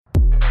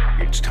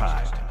It's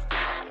time.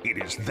 It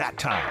is that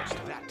time.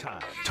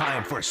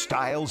 Time for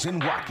Stiles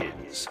and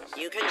Watkins.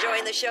 You can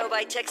join the show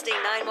by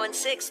texting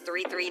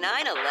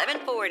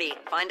 916-339-1140.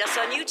 Find us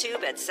on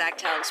YouTube at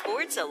Sacktown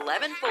Sports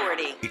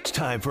 1140. It's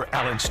time for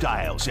Alan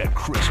Stiles and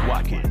Chris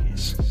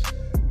Watkins.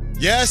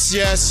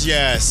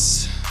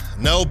 Yes.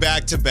 No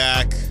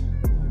back-to-back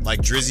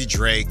like Drizzy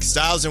Drake.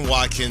 Stiles and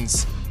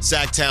Watkins,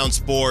 Sacktown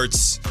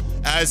Sports.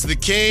 As the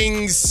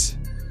Kings,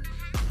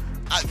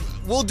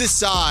 we'll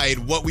decide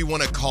what we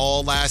want to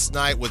call last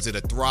night. Was it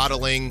a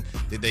throttling?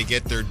 Did they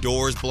get their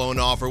doors blown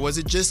off? Or was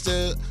it just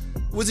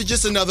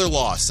another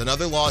loss?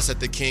 Another loss that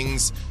the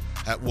Kings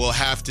will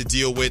have to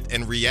deal with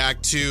and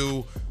react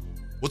to.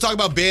 We'll talk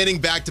about banning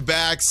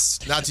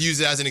back-to-backs, not to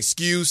use it as an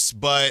excuse,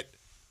 but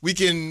we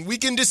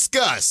can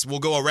discuss. We'll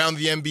go around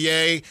the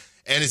NBA,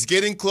 and it's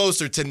getting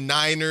closer to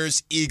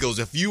Niners-Eagles.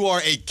 If you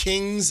are a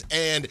Kings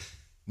and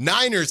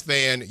Niners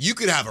fan, you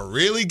could have a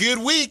really good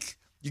week.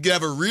 You could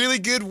have a really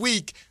good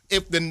week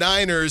if the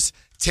Niners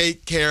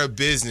take care of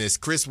business.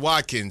 Chris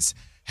Watkins,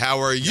 how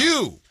are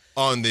you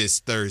on this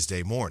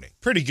Thursday morning?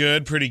 Pretty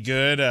good.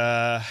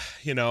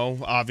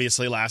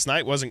 Obviously last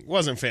night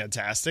wasn't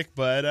fantastic,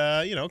 but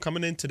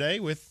coming in today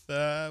with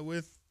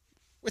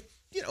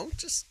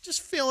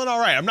just feeling all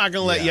right. I'm not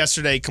going to let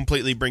yesterday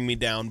completely bring me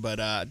down, but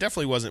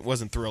definitely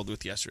wasn't thrilled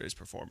with yesterday's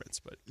performance.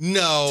 But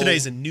no,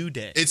 today's a new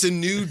day. It's a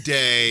new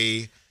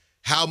day.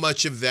 How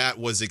much of that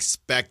was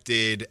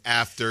expected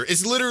after?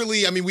 It's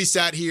literally, we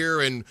sat here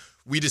and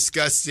we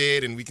discussed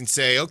it, and we can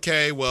say,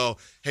 okay, well,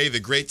 hey, the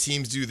great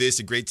teams do this,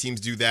 the great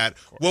teams do that.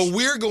 What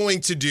we're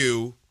going to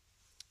do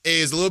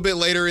is a little bit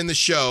later in the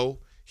show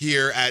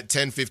here at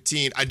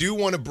 10:15, I do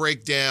want to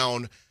break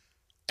down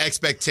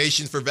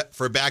expectations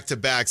for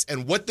back-to-backs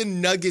and what the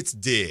Nuggets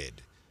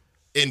did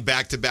in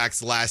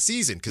back-to-backs last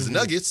season, because the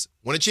Nuggets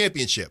won a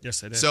championship.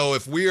 Yes, they did. So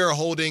if we are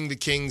holding the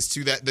Kings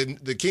to that,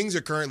 the Kings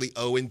are currently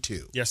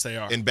 0-2. Yes, they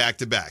are. In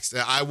back-to-backs.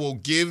 Now, I will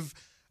give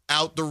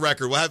out the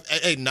record. We'll have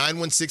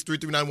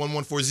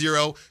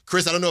 916-339-1140.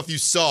 Chris, I don't know if you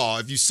saw.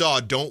 If you saw,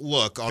 don't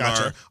look on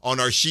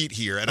our sheet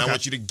here, and I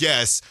want you to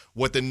guess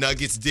what the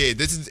Nuggets did.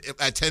 This is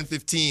at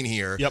 10:15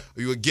 here. Yep.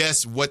 You would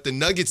guess what the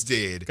Nuggets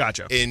did.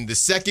 Gotcha. In the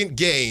second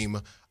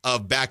game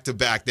of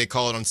back-to-back. They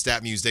call it on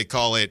StatMuse. They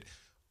call it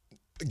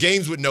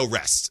games with no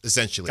rest,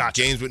 essentially. Gotcha.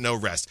 Games with no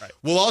rest. Right.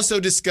 We'll also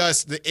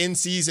discuss the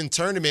in-season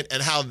tournament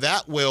and how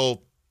that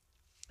will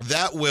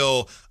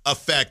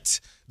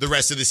affect the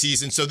rest of the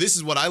season. So this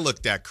is what I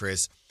looked at,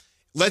 Chris.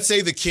 Let's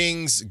say the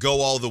Kings go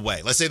all the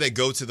way. Let's say they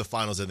go to the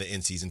finals of the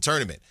in-season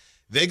tournament.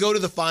 They go to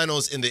the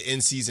finals in the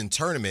in-season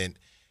tournament,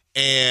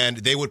 and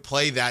they would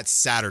play that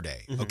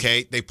Saturday,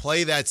 okay? They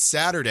play that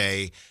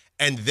Saturday,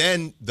 and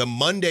then the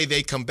Monday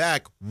they come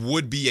back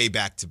would be a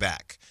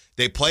back-to-back.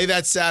 They play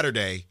that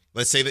Saturday.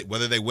 Let's say that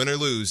whether they win or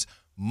lose,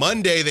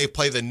 Monday they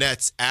play the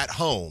Nets at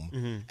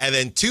home, and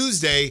then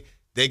Tuesday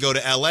they go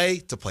to L.A.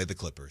 to play the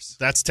Clippers.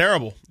 That's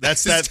terrible.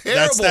 That's terrible.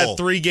 That's that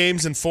 3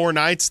 games in 4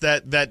 nights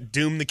that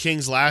doomed the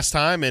Kings last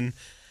time. And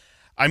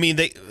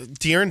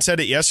De'Aaron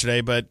said it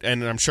yesterday,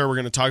 and I'm sure we're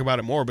going to talk about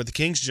it more. But the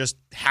Kings just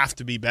have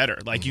to be better.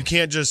 Like you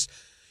can't just.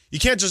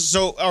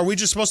 So are we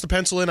just supposed to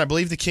pencil in? I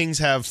believe the Kings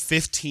have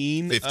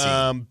 15.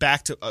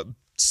 Back to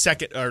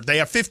second, or they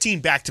have 15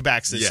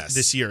 back-to-backs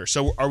this year.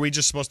 So are we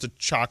just supposed to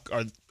chalk?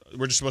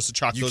 We're just supposed to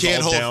chalk those all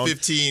down. You can't hold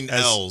 15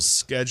 L's.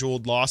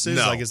 Scheduled losses?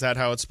 No. Is that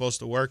how it's supposed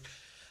to work?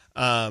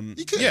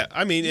 You could. Yeah,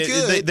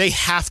 they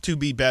have to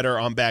be better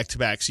on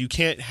back-to-backs. You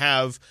can't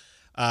have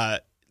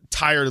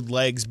tired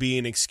legs be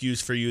an excuse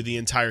for you the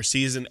entire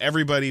season.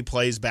 Everybody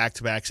plays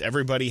back-to-backs.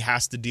 Everybody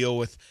has to deal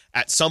with,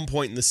 at some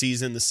point in the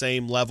season, the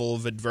same level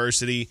of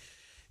adversity.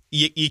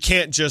 You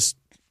can't just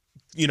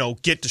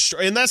get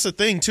destroyed. And that's the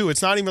thing, too.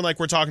 It's not even like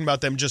we're talking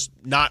about them just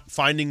not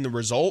finding the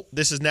result.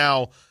 This is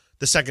now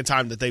the second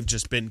time that they've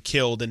just been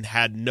killed and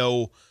had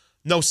no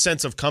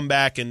sense of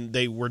comeback, and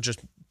they were just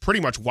pretty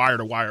much wire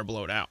to wire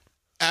blown out.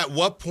 At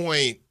what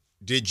point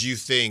did you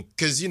think,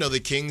 because,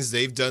 the Kings,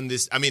 they've done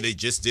this, they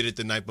just did it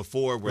the night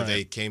before where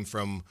they came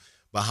from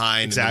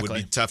behind, exactly. And it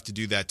would be tough to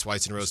do that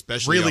twice in a row,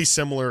 especially. Really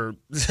similar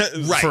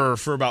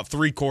for about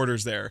 3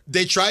 quarters there.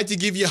 They tried to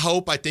give you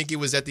hope. I think it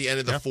was at the end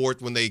of the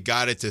fourth when they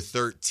got it to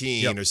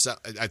 13 or so,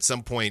 at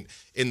some point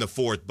in the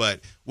fourth. But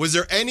was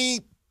there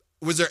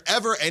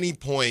ever any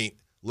point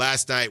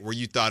last night where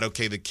you thought,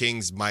 okay, the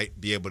Kings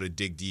might be able to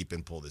dig deep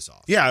and pull this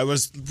off? Yeah, it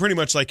was pretty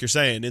much like you're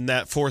saying in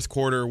that fourth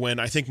quarter when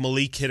I think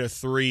Malik hit a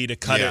 3 to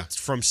cut it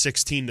from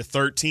 16 to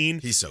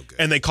 13. He's so good.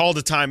 And they called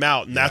a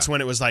timeout, and that's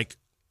when it was like,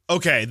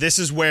 okay, this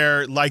is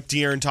where, like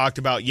De'Aaron talked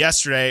about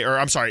yesterday,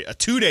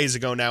 2 days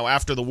ago now,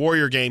 after the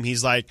Warrior game,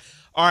 he's like,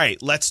 all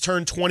right, let's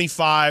turn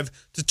 25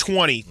 to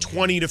 20,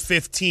 20 to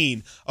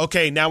 15.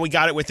 Okay, now we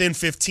got it within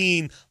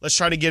 15. Let's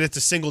try to get it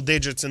to single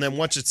digits. And then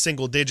once it's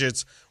single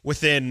digits,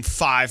 within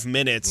 5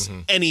 minutes,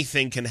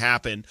 anything can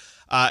happen.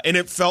 And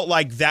it felt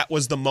like that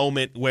was the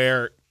moment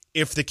where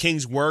if the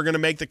Kings were going to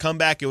make the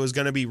comeback, it was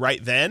going to be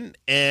right then.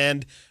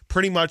 And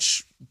pretty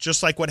much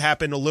just like what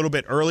happened a little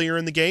bit earlier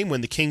in the game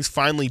when the Kings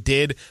finally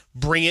did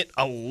bring it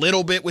a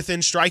little bit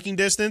within striking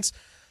distance,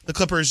 the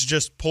Clippers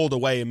just pulled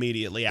away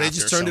immediately after. They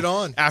just turned it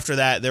on. After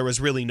that, there was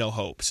really no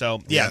hope. So,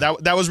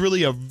 that was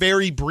really a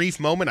very brief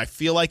moment. I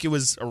feel like it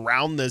was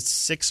around the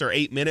 6 or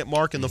 8 minute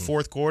mark in the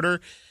fourth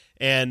quarter.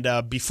 And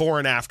before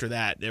and after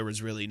that, there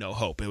was really no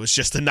hope. It was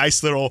just a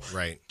nice little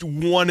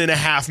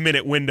 1.5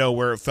 minute window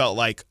where it felt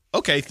like,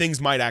 okay,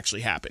 things might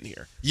actually happen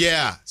here.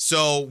 Yeah,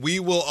 so we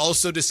will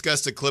also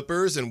discuss the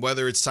Clippers and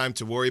whether it's time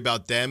to worry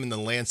about them in the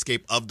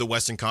landscape of the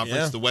Western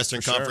Conference. The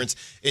Western Conference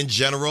in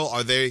general,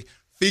 are they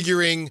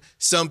figuring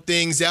some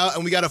things out?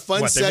 And we got a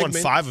fun segment. They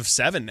won 5 of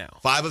 7 now.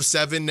 5 of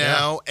 7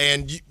 now. Yeah.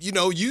 And,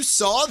 you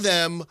saw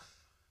them.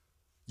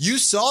 You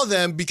saw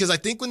them because I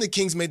think when the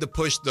Kings made the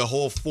push, the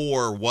whole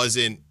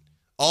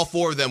all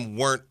 4 of them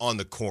weren't on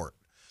the court.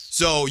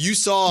 So you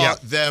saw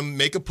them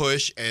make a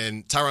push,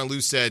 and Tyronn Lue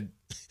said,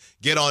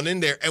 get on in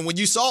there. And when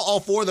you saw all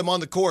 4 of them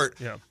on the court,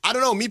 I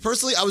don't know, me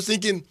personally, I was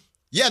thinking,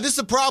 this is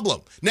a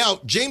problem.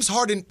 Now, James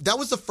Harden, that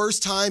was the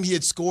first time he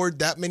had scored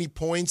that many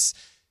points.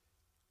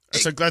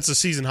 That's a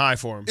season high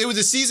for him. It was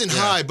a season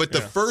high, but the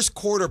first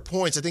quarter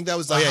points, I think that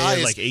was the highest. He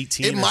had like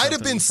 18 It might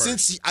have been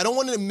since, I don't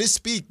want to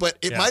misspeak, but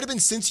it might have been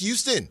since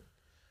Houston.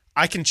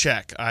 I can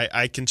check.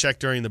 I can check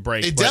during the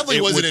break. It definitely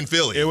wasn't in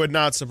Philly. It would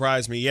not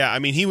surprise me. Yeah, I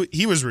mean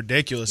he was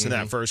ridiculous in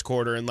that first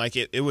quarter, and like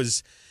it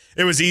was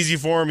easy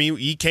for him.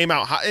 He came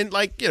out hot, and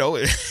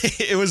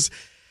it was.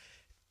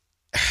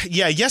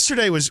 Yeah,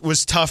 yesterday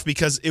was tough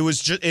because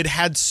it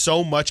had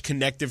so much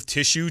connective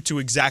tissue to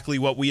exactly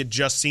what we had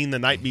just seen the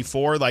night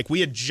before. Like we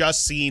had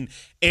just seen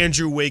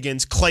Andrew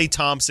Wiggins, Klay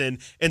Thompson,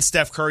 and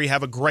Steph Curry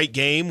have a great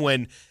game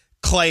when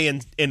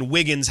Klay and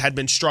Wiggins had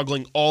been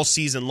struggling all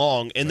season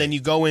long. And then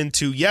you go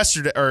into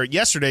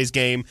yesterday's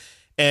game,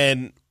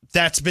 and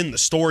that's been the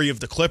story of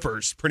the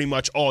Clippers pretty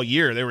much all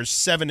year. They were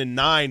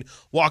 7-9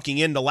 walking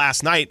into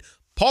last night.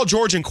 Paul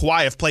George and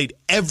Kawhi have played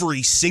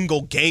every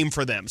single game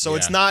for them. So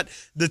it's not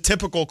the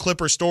typical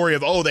Clipper story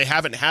of, they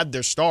haven't had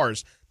their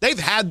stars. They've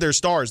had their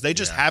stars. They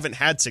just haven't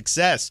had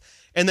success.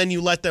 And then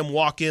you let them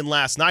walk in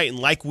last night, and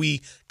like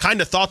we kind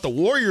of thought the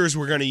Warriors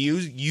were going to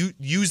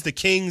use the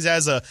Kings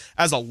as a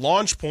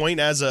launch point,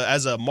 as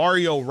a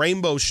Mario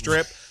Rainbow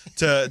Strip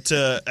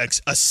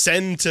to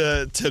ascend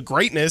to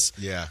greatness.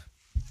 Yeah,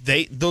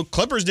 the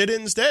Clippers did it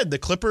instead. The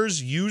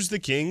Clippers used the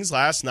Kings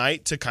last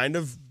night to kind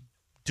of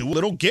do a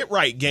little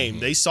get-right game.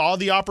 They saw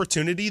the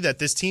opportunity that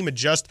this team had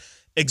just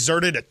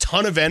exerted a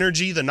ton of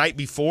energy the night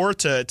before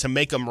to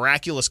make a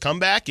miraculous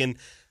comeback, and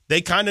they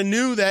kind of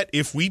knew that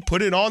if we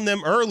put it on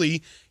them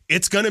early,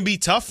 it's going to be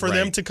tough for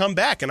them to come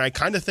back. And I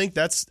kind of think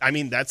that's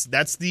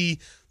the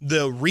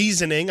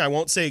reasoning. I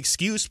won't say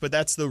excuse, but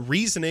that's the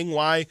reasoning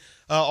why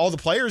all the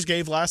players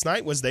gave last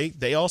night was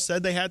they all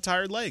said they had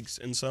tired legs.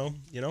 And so,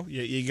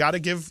 you got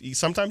to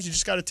sometimes you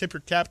just got to tip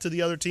your cap to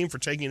the other team for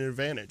taking an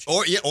advantage.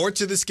 Or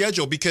to the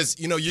schedule, because,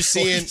 you're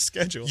seeing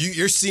schedule.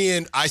 You're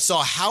seeing, I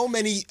saw how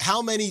many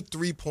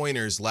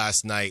 3-pointers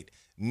last night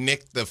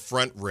nicked the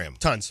front rim.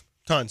 Tons.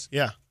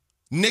 Yeah.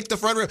 Nick the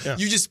front rim. Yeah.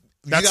 You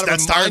got to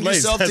remind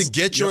yourself to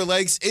get your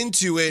legs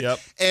into it,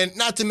 and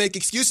not to make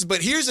excuses.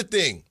 But here's the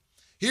thing.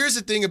 Here's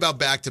the thing about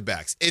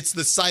back-to-backs. It's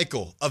the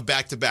cycle of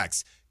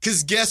back-to-backs.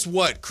 Because guess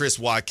what, Chris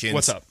Watkins?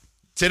 What's up?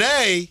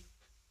 Today,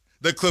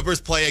 the Clippers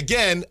play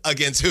again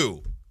against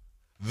who?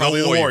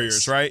 Probably the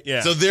Warriors, right?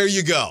 Yeah. So there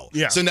you go.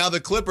 Yeah. So now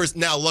the Clippers,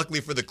 luckily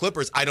for the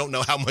Clippers, I don't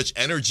know how much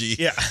energy.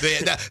 Yeah.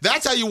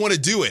 That's how you want to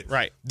do it.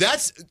 Right.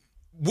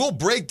 We'll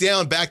break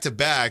down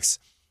back-to-backs.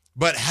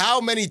 But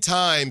how many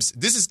times,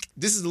 this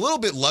is a little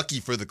bit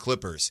lucky for the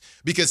Clippers,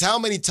 because how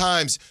many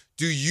times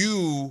do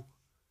you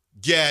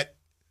get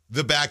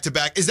the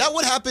back-to-back? Is that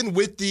what happened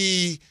with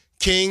the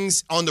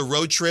Kings on the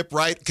road trip,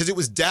 right? Because it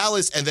was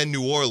Dallas and then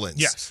New Orleans.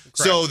 Yes, correct.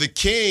 So the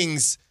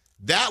Kings,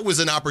 that was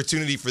an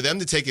opportunity for them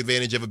to take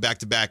advantage of a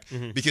back-to-back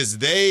because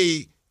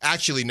they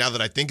actually, now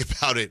that I think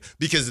about it,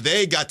 because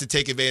they got to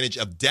take advantage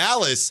of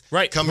Dallas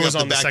coming up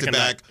the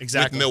back-to-back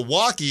with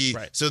Milwaukee.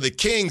 Right. So the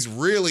Kings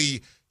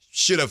really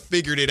should have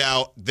figured it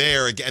out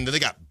there again. And then they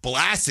got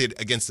blasted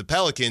against the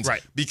Pelicans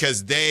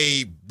because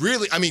they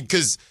really,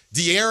 because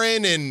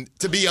De'Aaron, and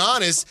to be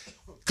honest,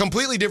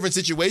 completely different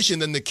situation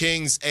than the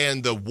Kings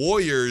and the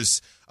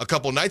Warriors a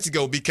couple nights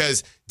ago,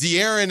 because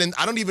De'Aaron, and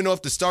I don't even know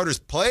if the starters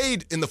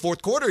played in the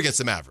fourth quarter against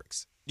the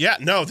Mavericks. Yeah,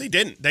 no, they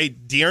didn't.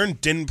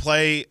 De'Aaron didn't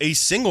play a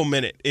single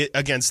minute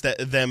against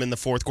them in the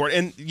fourth quarter.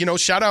 And,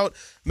 shout out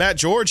Matt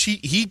George.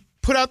 He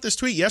put out this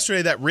tweet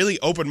yesterday that really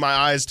opened my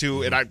eyes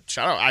to, and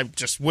I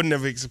just wouldn't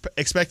have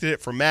expected it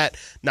from Matt.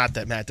 Not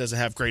that Matt doesn't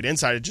have great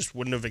insight. I just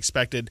wouldn't have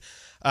expected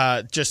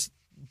just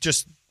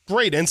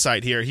great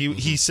insight here.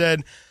 He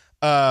said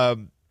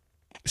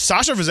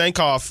Sasha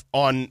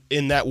Vezenkov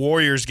in that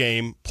Warriors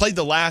game played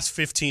the last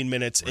 15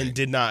 minutes and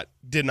did not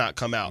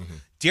come out.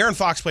 De'Aaron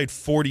Fox played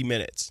 40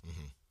 minutes.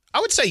 I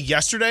would say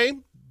yesterday,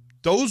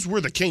 those were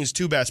the Kings'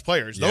 2 best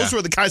players. Those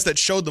were the guys that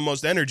showed the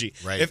most energy.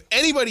 Right. If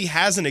anybody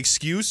has an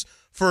excuse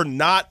for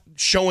not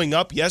showing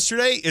up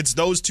yesterday, it's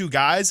those 2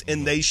 guys,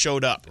 and they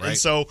showed up. Right. And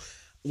so,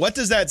 what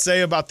does that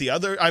say about the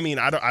other? I mean,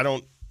 I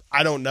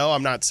don't know.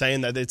 I'm not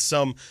saying that it's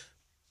some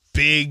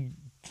big,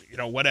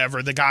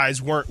 whatever. The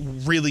guys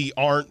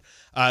aren't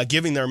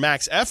giving their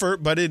max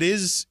effort. But it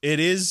is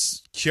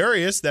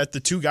curious that the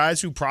two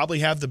guys who probably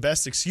have the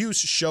best excuse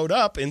showed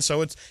up. And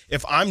so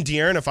if I'm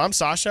De'Aaron, if I'm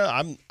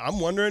Sasha, I'm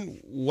wondering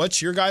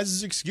what's your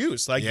guys'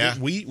 excuse? Like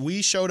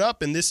we showed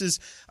up, and this is,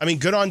 I mean,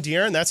 good on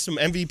De'Aaron. That's some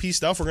MVP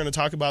stuff. We're going to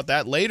talk about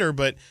that later,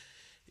 but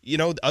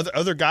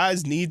other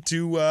guys need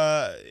to.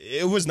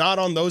 It was not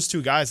on those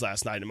two guys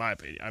last night, in my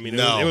opinion. I mean,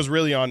 it was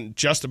really on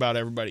just about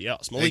everybody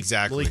else. Malik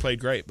played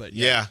great, but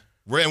yeah.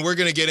 We're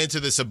going to get into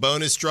the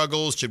Sabonis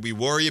struggles. Should we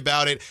worry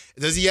about it?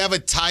 Does he have a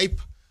type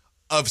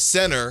of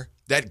center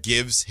that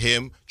gives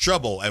him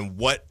trouble? And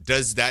what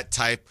does that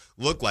type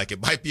look like?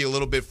 It might be a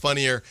little bit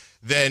funnier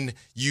than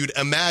you'd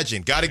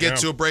imagine. Got to get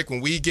to a break.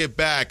 When we get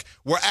back,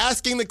 we're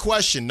asking the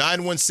question,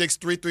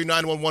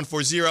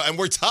 916-339-1140, and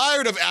we're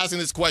tired of asking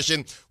this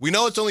question. We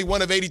know it's only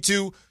one of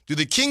 82. Do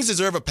the Kings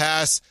deserve a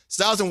pass?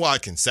 Stiles and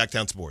Watkins,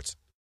 Sacktown Sports.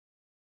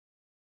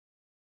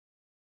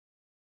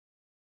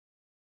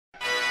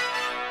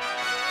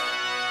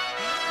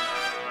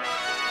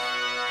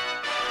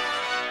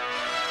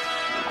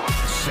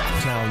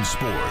 Sacktown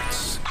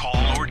Sports.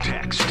 Call or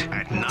text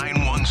at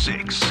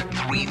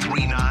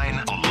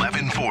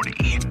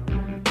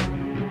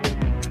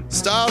 916-339-1140.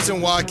 Stiles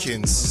and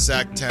Watkins,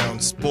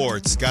 Sacktown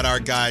Sports. Got our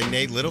guy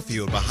Nate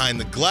Littlefield behind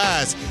the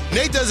glass.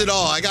 Nate does it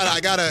all. I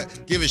gotta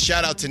give a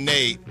shout out to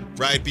Nate,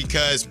 right?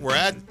 Because we're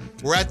at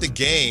the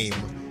game.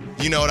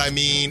 You know what I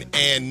mean?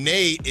 And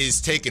Nate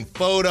is taking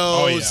photos.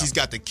 Oh, yeah. He's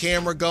got the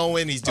camera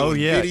going. He's doing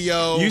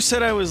video. You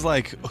said I was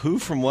like, who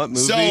from what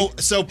movie?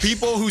 So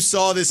people who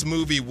saw this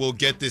movie will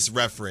get this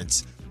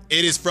reference.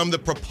 It is from The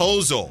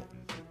Proposal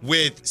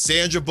with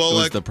Sandra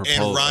Bullock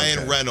and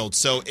Ryan Reynolds.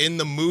 So in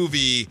the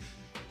movie,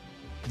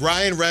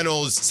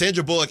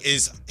 Sandra Bullock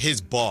is his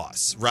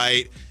boss,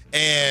 right?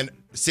 And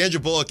Sandra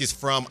Bullock is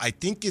from, I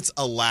think it's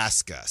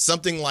Alaska,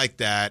 something like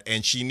that.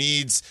 And she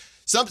needs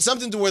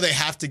something to where they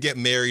have to get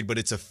married, but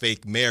it's a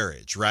fake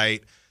marriage,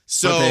 right?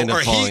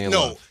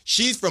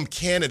 She's from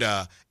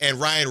Canada, and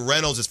Ryan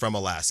Reynolds is from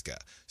Alaska.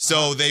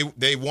 So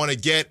they want to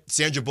get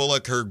Sandra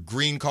Bullock her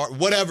green card,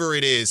 whatever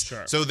it is.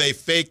 Sure. So they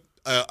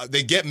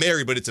get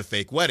married, but it's a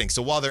fake wedding.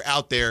 So while they're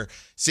out there,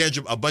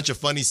 a bunch of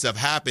funny stuff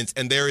happens,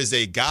 and there is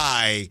a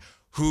guy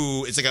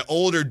who is like an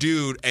older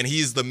dude, and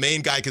he's the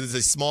main guy because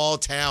it's a small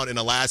town in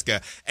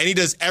Alaska, and he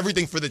does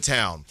everything for the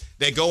town.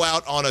 They go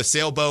out on a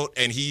sailboat,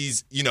 and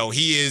he's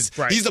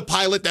the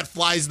pilot that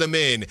flies them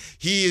in.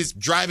 He is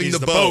driving the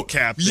boat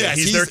captain. Yes,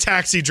 he's their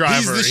taxi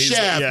driver. He's the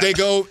chef. They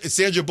go.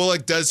 Sandra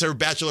Bullock does her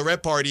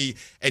bachelorette party,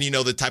 and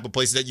the type of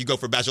places that you go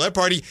for a bachelorette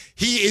party.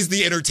 He is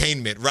the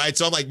entertainment, right?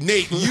 So I'm like,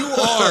 Nate, you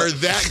are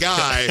that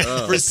guy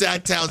for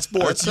Sacktown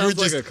Sports. That sounds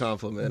like a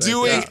compliment.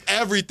 Doing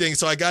everything.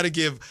 So I got to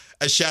give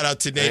a shout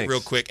out to Nate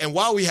real quick. And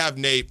while we have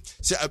Nate,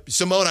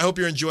 Simone, I hope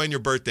you're enjoying your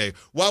birthday.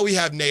 While we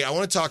have Nate, I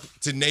want to talk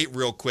to Nate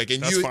real quick.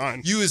 And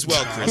you as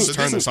well, Chris. So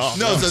turn this off.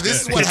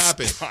 This is what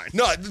happened.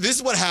 No, this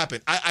is what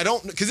happened. I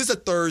don't, because it's a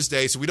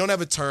Thursday, so we don't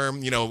have a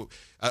term,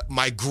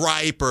 my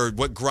gripe or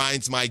what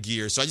grinds my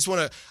gears. So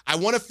I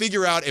want to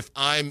figure out if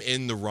I'm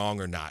in the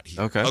wrong or not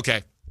here.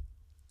 Okay.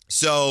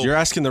 So you're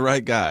asking the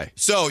right guy.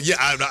 So yeah,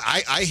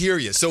 I hear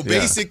you. So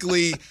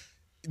basically,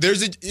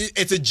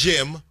 it's a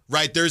gym,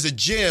 right? There's a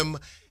gym,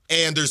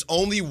 and there's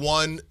only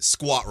one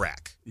squat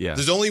rack. Yeah.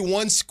 There's only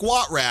one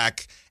squat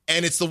rack,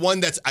 and it's the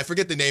one that's, I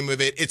forget the name of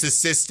it. It's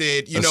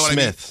assisted, what I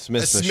mean?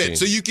 Smith machine.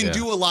 So you can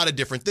do a lot of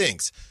different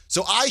things.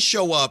 So I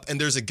show up,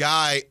 and there's a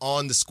guy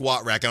on the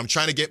squat rack, and I'm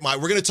trying to get we're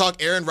going to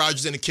talk Aaron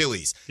Rodgers and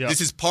Achilles. Yep. This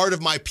is part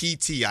of my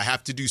PT. I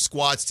have to do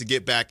squats to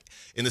get back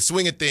in the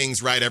swing of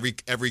things, right,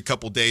 every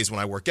couple days when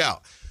I work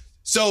out.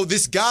 So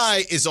this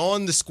guy is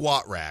on the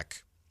squat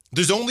rack.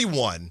 There's only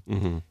one.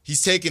 Mm-hmm.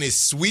 He's taking his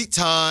sweet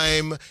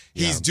time.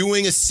 He's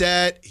doing a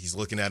set. He's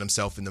looking at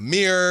himself in the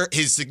mirror.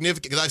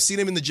 Because I've seen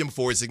him in the gym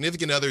before. His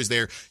significant other is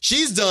there.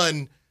 She's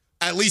done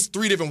at least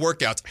 3 different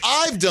workouts.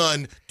 I've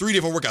done 3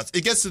 different workouts.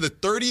 It gets to the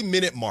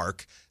 30-minute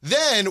mark.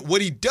 Then what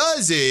he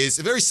does is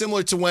very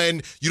similar to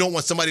when you don't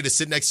want somebody to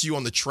sit next to you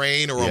on the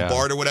train or on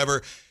BART or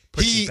whatever.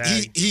 He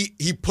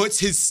puts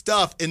his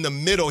stuff in the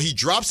middle. He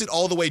drops it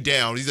all the way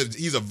down.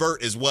 He's a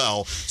vert as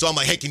well. So I'm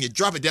like, hey, can you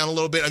drop it down a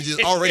little bit? I'm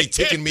just already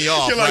ticking me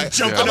off. You're like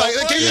jumping I'm like,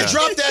 can you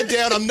drop that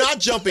down? I'm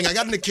not jumping. I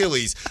got an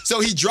Achilles.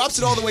 So he drops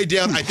it all the way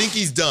down. I think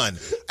he's done.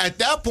 At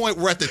that point,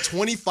 we're at the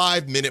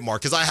 25-minute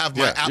mark because I have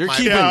my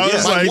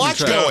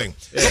watch going.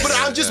 But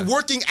I'm just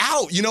working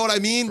out. You know what I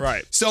mean?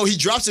 Right. So he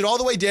drops it all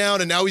the way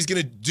down, and now he's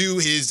going to do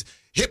his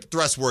hip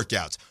thrust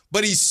workouts.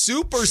 But he's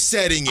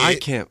supersetting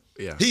it.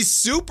 He's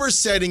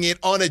supersetting it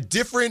on a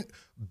different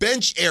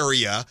bench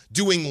area,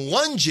 doing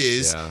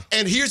lunges. Yeah.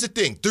 And here's the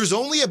thing. There's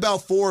only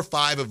about 4 or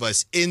 5 of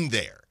us in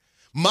there.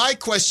 My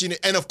question,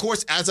 and of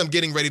course, as I'm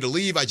getting ready to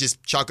leave, I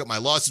just chalk up my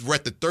losses. We're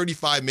at the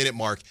 35-minute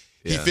mark.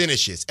 He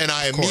finishes. And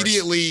I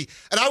immediately,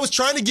 and I was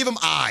trying to give him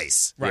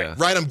eyes. Right.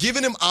 I'm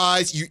giving him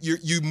eyes. You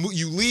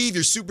leave,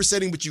 you're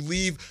supersetting, but you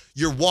leave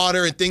your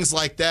water and things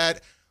like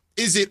that.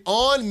 Is it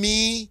on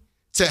me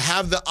to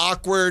have the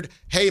awkward,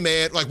 hey,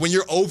 man, like when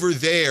you're over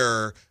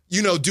there,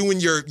 doing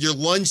your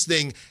lunge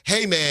thing,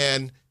 hey,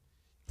 man,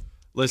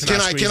 Listen,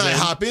 Can I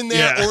hop in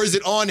there? Yeah. Or is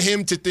it on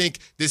him to think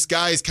this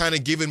guy is kind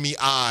of giving me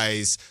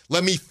eyes?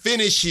 Let me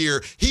finish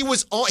here. He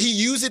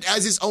used it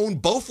as his own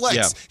Bowflex.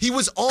 Yeah. He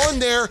was on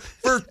there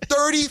for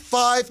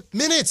 35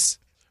 minutes.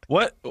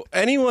 What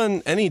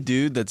any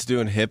dude that's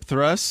doing hip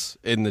thrusts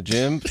in the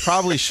gym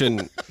probably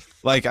shouldn't.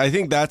 Like, I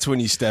think that's when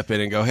you step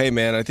in and go, hey,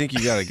 man, I think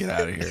you got to get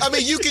out of here. I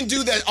mean, you can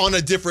do that on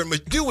a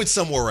different, do it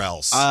somewhere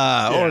else.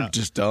 Or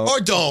just don't. Or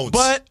don't.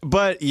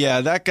 But yeah,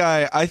 that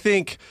guy, I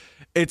think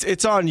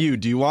it's on you.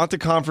 Do you want the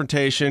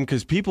confrontation?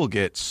 Because people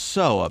get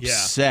so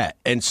upset.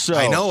 And so.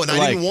 I know, and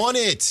I didn't want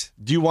it.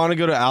 Do you want to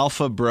go to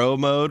alpha bro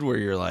mode where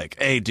you're like,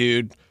 hey,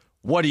 dude,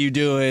 what are you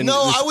doing? No,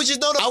 I was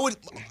just, I would,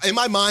 in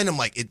my mind, I'm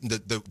like,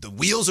 the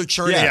wheels are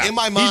churning. Yeah. In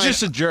my mind. He's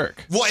just a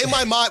jerk. Well, in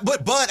my mind,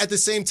 but at the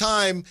same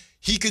time,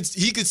 he could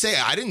say,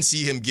 I didn't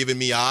see him giving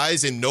me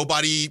eyes, and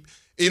nobody,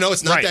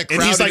 it's not that crowded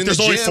and he's like, in there's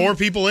the only gym. 4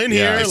 people in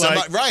here.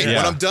 When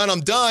I'm done,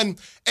 I'm done.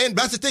 And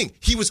that's the thing.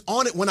 He was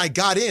on it when I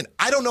got in.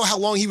 I don't know how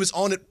long he was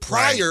on it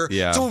prior. Right.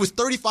 Yeah. So it was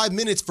 35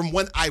 minutes from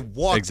when I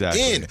walked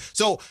in.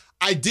 So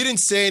I didn't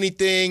say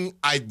anything.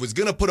 I was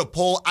going to put a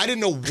poll. I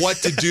didn't know what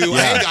to do.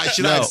 Hey, guys,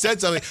 should I have said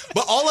something?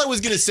 But all I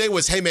was going to say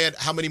was, hey, man,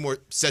 how many more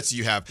sets do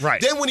you have? Right.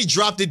 Then when he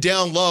dropped it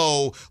down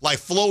low, like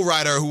Flow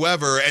Rider or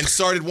whoever, and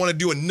started wanting to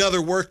do another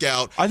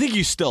workout. I think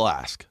you still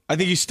ask.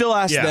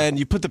 Then.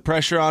 You put the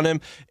pressure on him.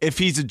 If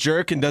he's a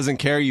jerk and doesn't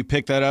care, you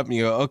pick that up and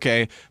you go,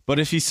 okay. But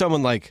if he's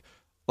someone like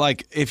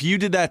if you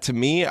did that to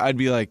me, I'd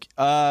be like,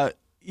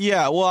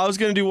 yeah, well, I was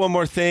going to do one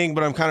more thing,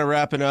 but I'm kind of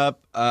wrapping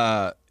up.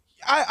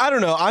 I don't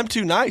know. I'm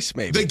too nice,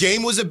 maybe. The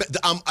game was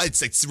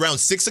it's around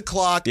 6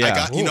 o'clock. Yeah.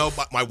 I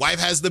got, my wife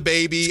has the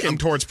baby. It's getting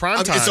towards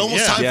prime time. It's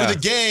almost time Yeah. for the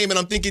game, and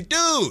I'm thinking,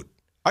 dude.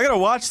 I got to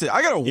watch this.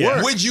 I got to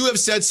work. Would you have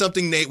said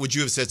something, Nate? Would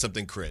you have said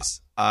something,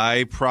 Chris?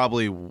 I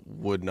probably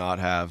would not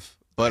have.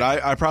 But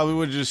I probably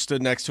would have just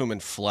stood next to him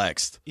and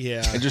flexed.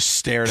 Yeah. And just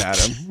stared at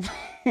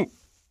him.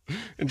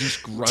 And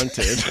just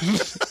grunted.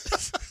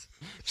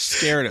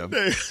 Scared him.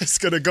 It's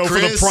going to go for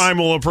Chris? the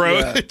primal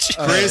approach.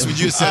 Chris, would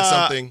you have said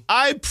something?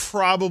 I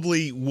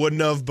probably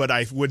wouldn't have, but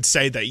I would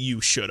say that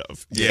you should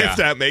have. Yeah. If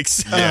that makes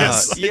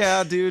sense.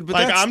 Yeah, dude. But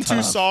Like, that's I'm too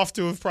tough. soft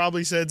to have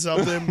probably said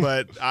something,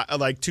 but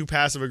too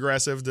passive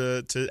aggressive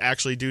to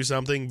actually do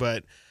something.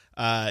 But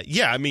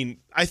I mean,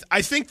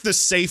 I think the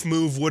safe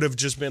move would have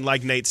just been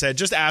like Nate said,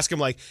 just ask him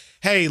like,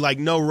 hey, like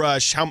no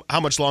rush. How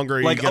much longer are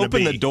you going to be? Like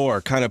open the door,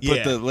 kind of put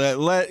Yeah. put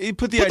the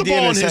Put the idea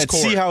ball in his in his head,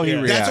 court. see how he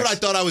Yeah. reacts. That's what I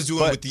thought I was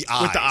doing with the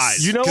eyes. With the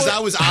eyes. You know because what? I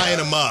was eyeing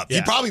him up.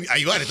 Yeah.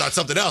 You might have thought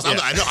something else. I'm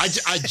like, I know.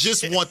 I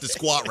just want the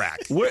squat rack.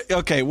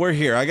 We're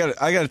here. I got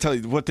to tell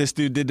you what this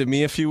dude did to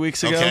me a few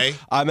weeks ago. Okay.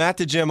 I'm at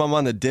the gym. I'm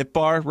on the dip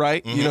bar,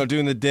 right?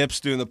 Doing the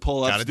dips, doing the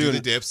pull-ups, Gotta do doing the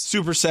dips.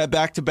 superset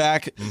back to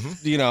back.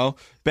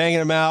 Banging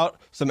them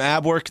out. Some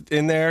ab work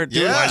in there.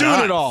 Doing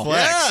Yeah. it all.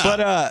 Flex. Yeah.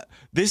 But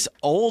this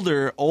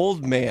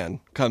old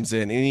man comes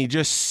in and he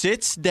just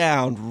sits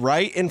down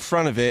right in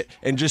front of it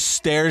and just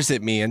stares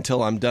at me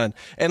until I'm done.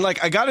 And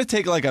like I got to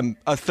take like a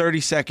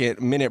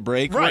 30-second minute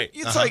break. Right.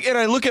 It's like, and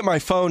I look at my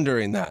phone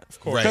during that. Of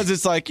course. Because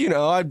it's like,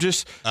 I'm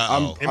just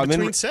I'm In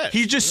between sets.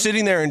 He's just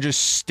sitting there and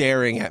just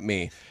staring at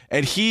me.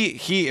 And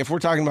he if we're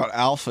talking about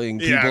alphaing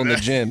people in the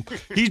gym,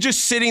 he's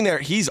just sitting there.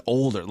 He's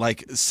older,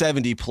 like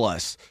 70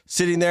 plus,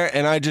 sitting there.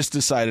 And I just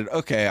decided,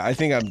 okay, I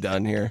think I'm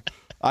done here.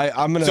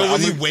 I'm gonna. So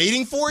was I'm he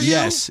waiting for you?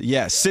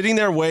 Yes, sitting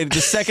there waiting. The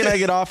second I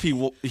get off,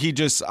 he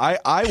just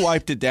I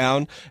wiped it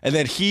down, and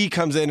then he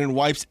comes in and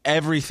wipes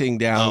everything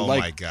down, Oh, like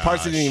my gosh.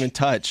 parts I didn't even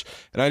touch.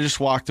 And I just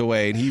walked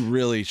away, and he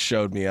really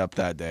showed me up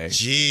that day.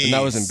 Jeez. And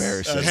that was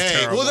embarrassing. Hey,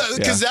 terrible. well,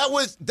 because that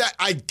was that.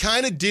 I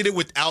kind of did it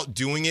without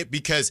doing it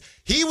because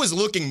he was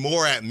looking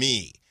more at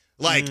me.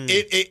 Like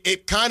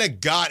it kind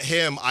of got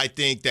him. I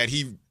think that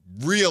he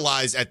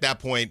realized at that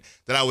point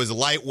that I was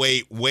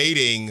lightweight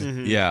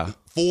waiting Yeah,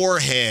 for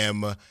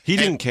him. he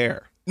didn't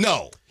care.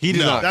 No, He did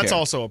no. not. That's care.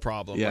 also a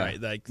problem, Yeah. right?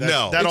 Like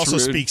No, that it's also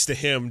rude. speaks to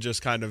him.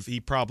 Just kind of, he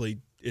probably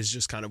is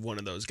just kind of one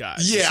of those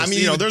guys. Yeah, It's just,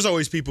 I mean, there's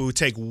always people who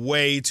take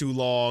way too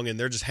long, and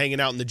they're just hanging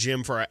out in the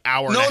gym for an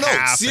hour and a No, half.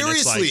 and it's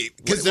seriously, like,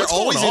 because they're what's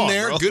going always on, in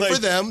there. bro? Good for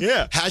Like, them.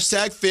 Yeah.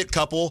 Hashtag fit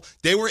couple.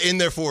 They were in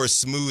there for a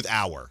smooth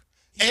hour.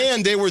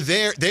 And they were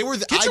there. They were.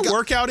 Get your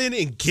workout in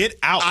and get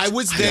out. I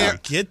was there.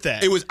 don't get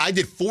that. I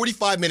did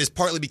 45 minutes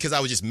partly because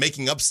I was just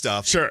making up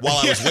stuff Sure. while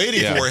I was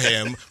waiting Yeah. for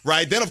him,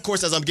 right? Then, of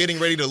course, as I'm getting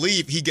ready to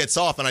leave, he gets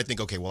off, and I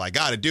think, okay, well, I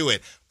got to do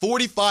it.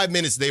 45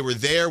 minutes, they were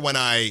there when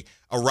I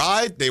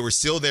arrived. They were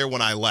still there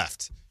when I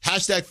left.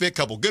 Hashtag fit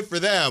couple. Good for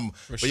them,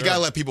 but you got to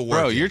let people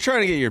work. Bro, it. you're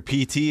trying to get your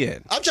PT in.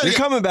 I'm trying to You're get-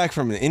 coming back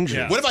from an injury.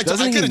 Yeah. What if I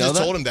Doesn't he could have know just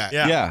that? told him that?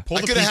 Yeah. Pull I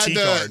the could have PT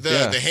had card.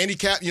 the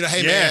handicap. Hey,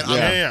 Yeah, man,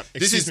 yeah.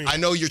 this Excuse is. me. I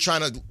know you're trying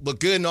to look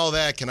good and all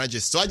that. Can I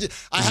just? So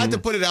I had to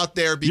put it out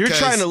there because You're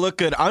trying to look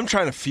good. I'm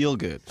trying to feel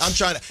good. I'm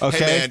trying to. Okay.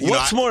 Hey, man,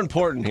 What's more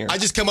important here? I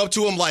just come up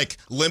to him like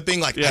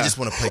limping, like I Yeah. just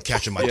want to play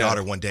catch with my Yeah.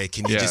 daughter one day.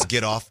 Can you Yeah. just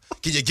get off?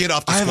 Can you get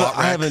off the I squat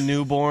have rack? a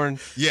newborn.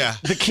 Yeah.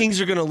 The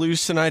Kings are going to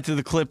lose tonight to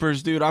the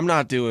Clippers, dude. I'm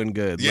not doing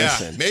good. Yeah,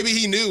 Listen. Maybe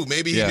he knew.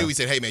 Maybe he knew. He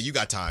said, "Hey man, you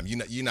got time.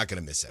 You're not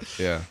gonna miss it.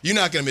 Yeah, you're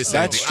not gonna miss it."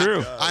 That's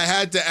true. I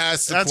had to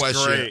ask the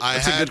question. Great.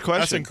 That's a good question.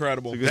 That's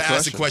incredible.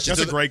 Ask the question.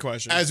 That's a great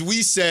question. As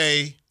we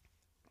say,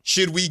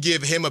 should we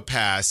give him a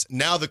pass?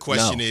 Now the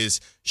question is,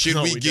 should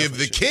we give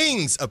the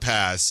Kings a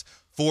pass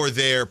for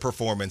their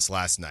performance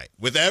last night?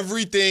 With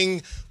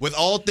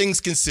all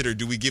things considered,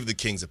 do we give the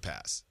Kings a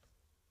pass?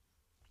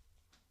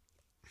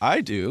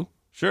 I do.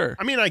 Sure.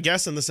 I mean, I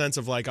guess in the sense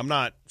of like, I'm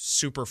not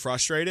super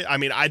frustrated. I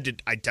mean, I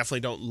definitely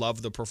don't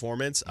love the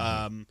performance.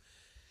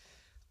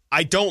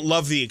 I don't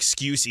love the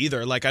excuse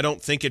either. Like, I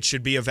don't think it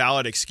should be a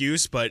valid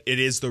excuse, but it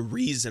is the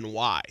reason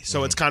why.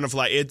 So it's kind of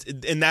like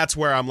and that's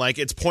where I'm like,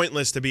 it's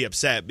pointless to be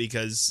upset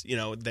because,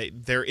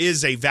 there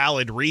is a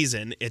valid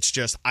reason. It's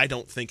just, I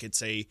don't think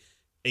it's a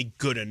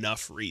good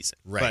enough reason.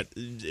 Right.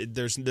 But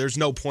there's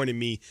no point in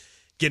me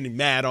getting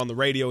mad on the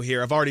radio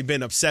here. I've already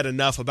been upset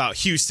enough about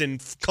Houston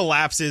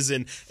collapses,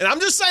 and I'm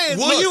just saying. At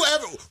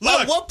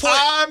what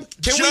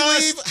point can we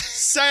leave?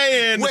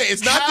 Saying, wait,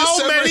 it's not how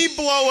December. many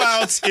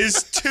blowouts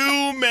is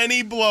too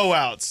many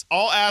blowouts?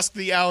 I'll ask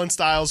the Alan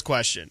Stiles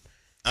question.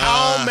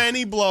 How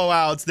many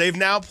blowouts? They've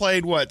now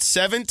played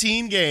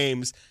 17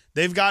 games.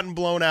 They've gotten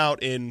blown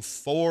out in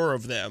 4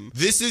 of them.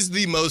 This is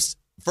the most.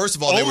 First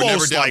of all, they were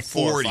never down like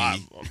 40.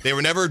 They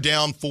were never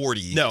down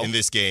 40 in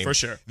this game. For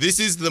sure. This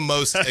is the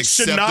most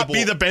acceptable. Should not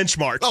be the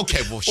benchmark. Okay,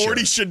 well, sure.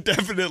 40 should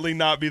definitely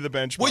not be the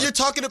benchmark. Well, you're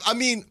talking about,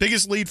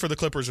 biggest lead for the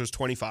Clippers was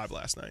 25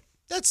 last night.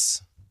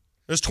 That's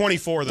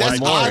 24.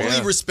 That's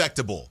oddly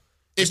respectable.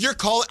 If you're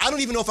calling, I don't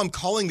even know if I'm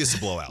calling this a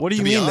blowout. What do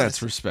you mean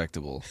that's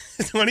respectable?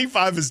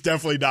 25 is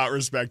definitely not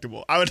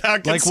respectable. I would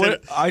not consider.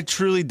 I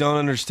truly don't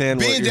understand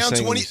being what you're down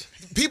saying. 20.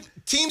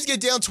 Teams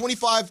get down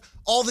 25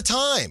 all the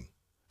time.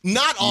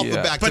 Not off the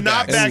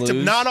back-to-back. But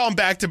not on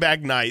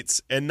back-to-back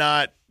nights, and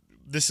not.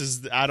 This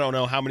is, I don't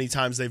know how many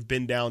times they've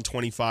been down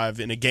 25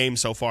 in a game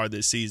so far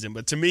this season,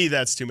 but to me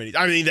that's too many.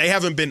 I mean, they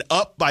haven't been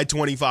up by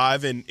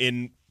 25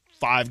 in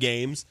 5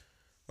 games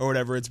or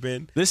whatever it's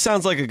been. This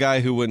sounds like a guy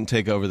who wouldn't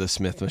take over the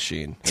Smith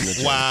machine. In the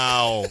gym.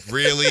 Wow,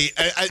 really?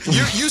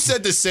 You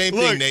said the same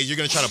thing, Nate. You're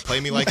going to try to play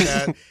me like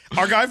that?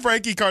 Our guy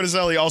Frankie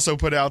Cardicelli also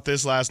put out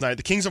this last night.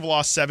 The Kings have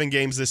lost 7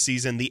 games this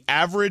season. The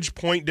average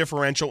point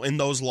differential in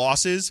those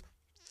losses,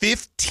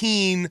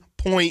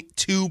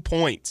 15.2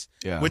 points,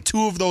 with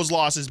 2 of those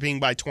losses being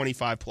by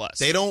 25 plus.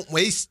 They don't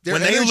waste their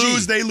energy.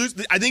 They lose.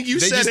 I think you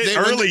said it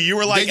early. You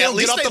were like, at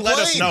least they let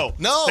us know.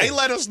 No. They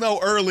let us know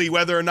early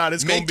whether or not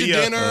it's going to be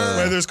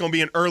whether it's going to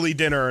be an early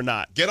dinner or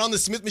not. Get on the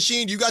Smith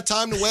machine. You got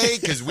time to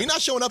wait because we're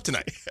not showing up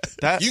tonight.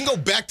 You can go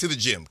back to the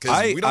gym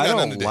because we don't got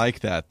nothing to do. I don't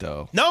like that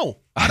though. No,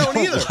 I don't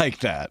either. Like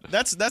that.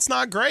 That's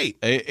not great.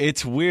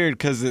 It's weird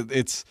because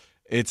it's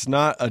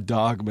not a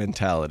dog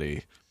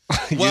mentality.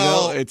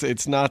 Well,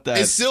 it's not that.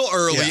 It's still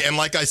early, and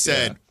like I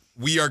said,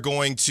 we're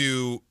going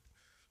to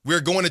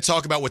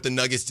talk about what the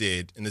Nuggets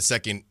did in the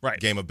second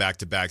game of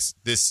back-to-backs.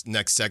 This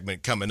next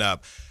segment coming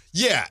up,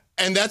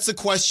 and that's the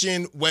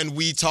question when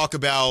we talk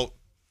about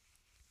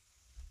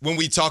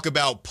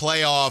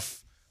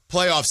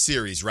playoff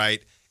series,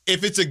 right?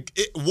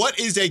 What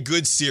is a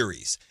good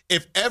series?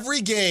 If every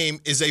game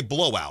is a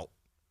blowout,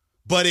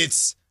 but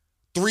it's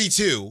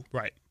 3-2,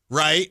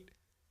 right?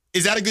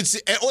 Is that a good?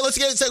 Or let's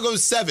go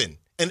 7.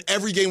 And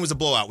every game was a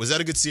blowout. Was that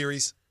a good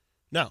series?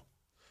 No,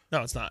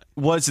 it's not.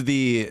 Was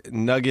the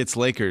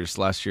Nuggets-Lakers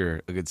last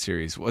year a good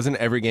series? Wasn't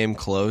every game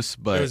close?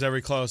 But it was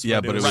every close. Yeah,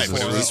 but it was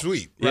a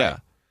sweep. Yeah.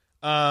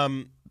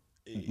 No.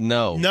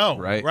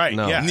 Right.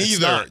 No. Yeah,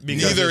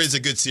 neither is a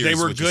good series.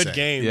 They were good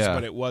games,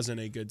 but it wasn't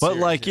a good series.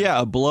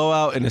 But a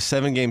blowout in a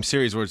 7-game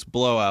series where it's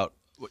blowout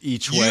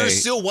each way. You're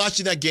still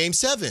watching that game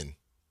 7.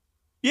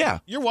 Yeah.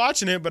 You're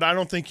watching it, but I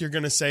don't think you're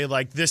going to say,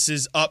 this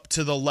is up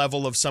to the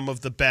level of some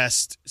of the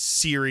best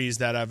series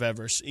that I've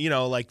ever seen.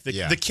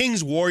 The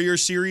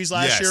Kings-Warriors series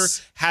last year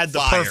had the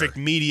perfect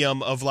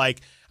medium of, there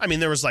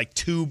was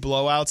 2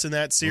 blowouts in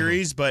that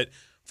series, but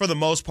for the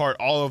most part,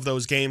 all of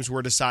those games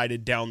were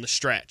decided down the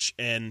stretch.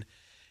 And,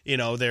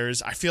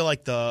 I feel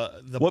like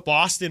the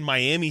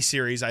Boston-Miami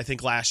series, I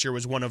think last year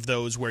was one of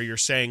those where you're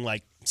saying,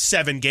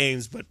 7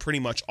 games, but pretty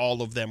much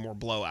all of them were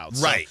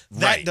blowouts. Right.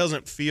 So that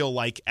doesn't feel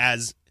like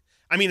as...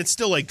 it's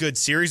still a good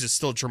series. It's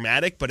still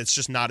dramatic, but it's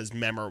just not as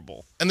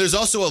memorable. And there's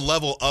also a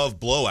level of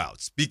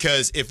blowouts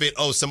because if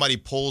somebody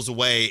pulls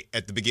away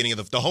at the beginning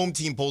of the home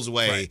team pulls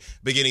away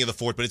beginning of the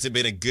 4th, but it's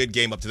been a good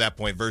game up to that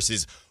point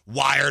versus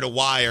wire to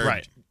wire.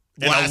 Right.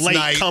 And a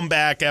late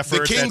comeback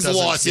effort. The Kings'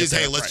 loss is,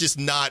 hey, let's just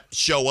not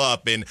show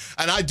up. And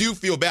I do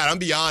feel bad. I'm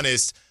going to be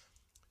honest.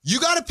 You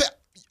got to pay.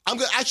 I'm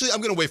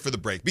going to wait for the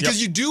break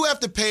because you do have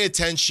to pay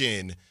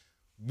attention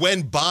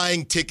when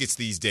buying tickets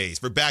these days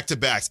for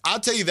back-to-backs. I'll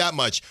tell you that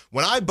much.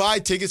 When I buy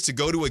tickets to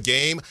go to a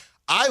game,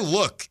 I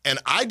look and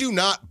I do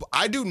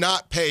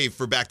not pay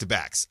for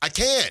back-to-backs. I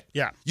can't.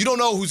 Yeah. You don't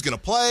know who's going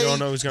to play. You don't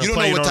know who's going to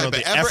play. You don't know what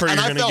type of effort you're and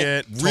I felt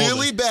get.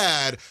 really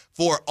bad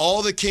for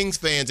all the Kings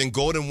fans in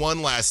Golden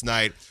 1 last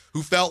night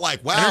who felt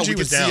like, wow, Energy we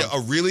could see a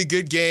really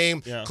good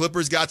game. Yeah.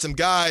 Clippers got some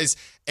guys,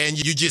 and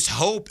you just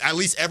hope at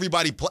least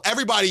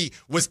everybody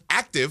was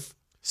active.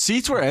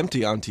 Seats were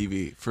empty on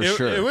TV for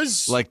sure. It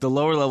was like the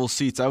lower level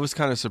seats. I was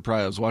kind of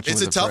surprised. I was watching.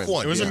 It's with a tough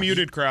one. It was a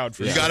muted crowd.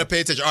 You got to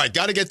pay attention. All right,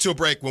 got to get to a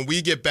break. When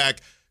we get back,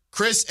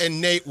 Chris and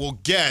Nate will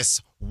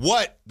guess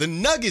what the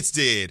Nuggets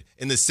did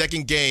in the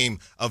second game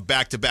of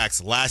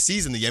back-to-backs last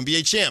season. The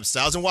NBA champs,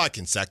 Stiles and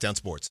Watkins, Sacktown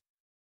Sports.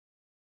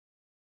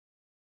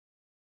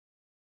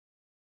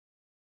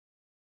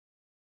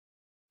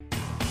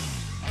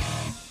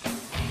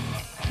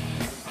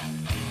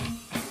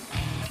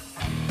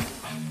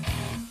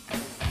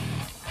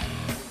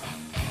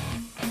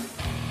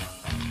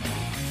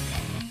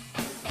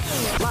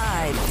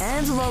 Live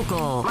and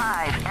local.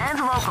 Live and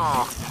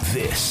local.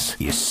 This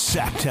is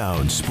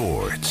Sacktown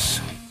Sports.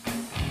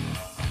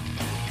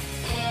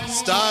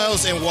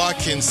 Stiles and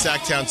Watkins,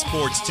 Sacktown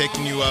Sports,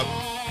 taking you up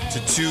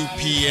to 2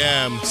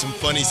 p.m. Some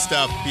funny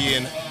stuff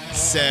being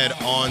said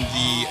on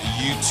the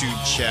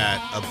YouTube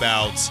chat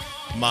about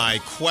my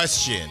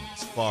question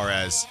as far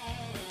as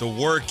the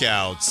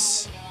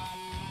workouts.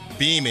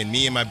 Beeman,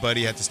 me and my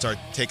buddy had to start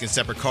taking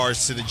separate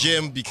cars to the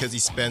gym because he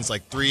spends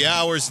like 3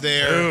 hours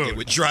there. Dude. It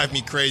would drive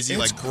me crazy. It's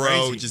Like,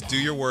 bro, crazy. just do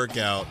your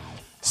workout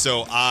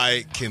so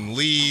I can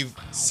leave.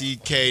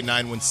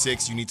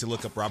 CK916, you need to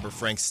look up Robert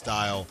Frank's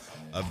style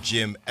of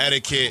gym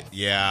etiquette.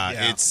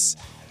 Yeah, it's,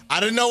 I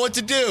didn't know what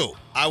to do.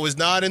 I was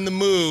not in the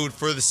mood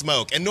for the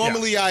smoke. And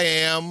normally I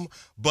am,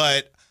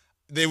 but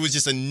there was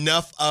just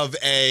enough of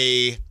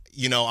a,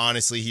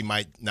 honestly, he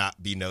might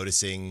not be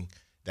noticing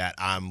that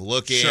I'm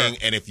looking. Sure.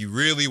 And if you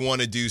really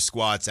want to do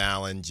squats,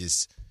 Alan,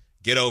 just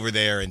get over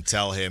there and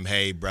tell him,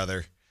 hey,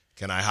 brother,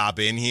 can I hop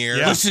in here?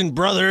 Yeah. Listen,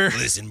 brother.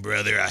 Listen,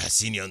 brother, I've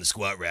seen you on the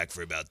squat rack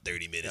for about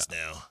 30 minutes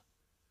now.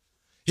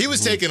 He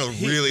was taking a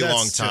really that's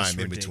long just time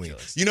in between.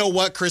 ridiculous. You know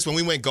what, Chris? When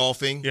we went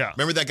golfing, Yeah.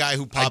 remember that guy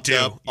who popped do,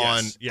 up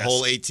on yes.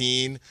 hole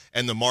 18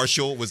 and the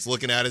marshal was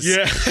looking at us?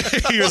 Yeah,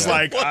 he was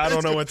like, I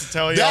don't know what to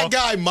tell you. That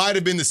guy might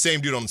have been the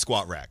same dude on the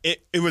squat rack.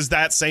 It was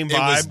that same It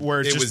was- vibe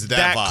where it just was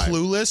that vibe.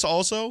 clueless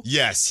also.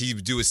 Yes, he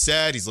would do a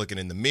set. He's looking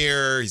in the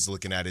mirror. He's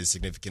looking at his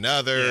significant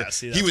other. Yeah,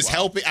 see, that's he was wild.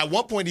 helping. At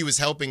one point, he was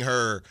helping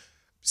her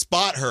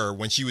spot her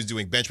when she was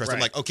doing bench press. I'm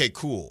Right. like, okay,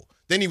 cool.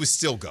 Then he was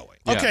still going.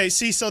 Yeah. Okay,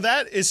 see, so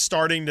that is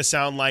starting to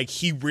sound like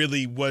he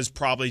really was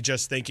probably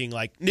just thinking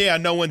like, yeah,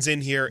 no one's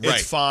in here. Right.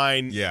 It's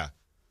fine. Yeah.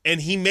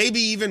 And he maybe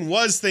even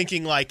was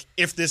thinking like,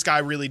 if this guy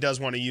really does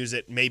want to use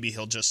it, maybe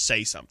he'll just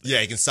say something.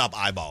 Yeah, he can stop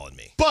eyeballing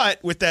me.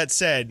 But with that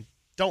said,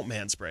 don't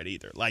manspread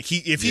either. Like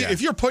Yeah.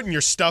 if you're putting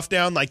your stuff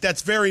down, like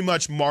that's very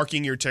much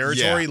marking your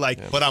territory. Yeah.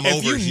 Like, But I'm if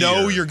over you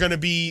know here. you're going to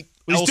be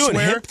He's elsewhere,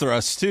 doing hip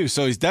thrusts too,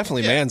 so he's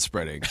definitely man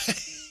spreading.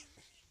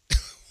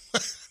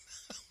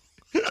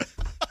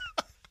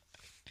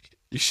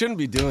 You shouldn't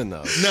be doing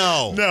those.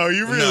 No. no,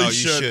 you really No, you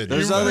should. shouldn't.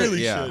 There's You other-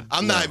 really yeah. should.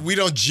 I'm not. We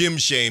don't gym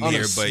shame On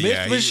here, a but Smith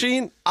yeah.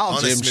 machine, I'll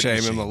on a gym Smith shame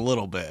him machine. a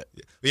little bit.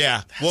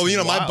 Yeah. Well,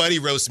 my wild. buddy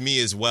roasts me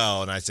as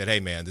well, and I said, hey,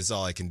 man, this is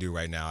all I can do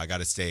right now. I got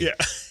to stay Yeah.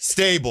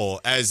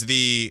 stable, as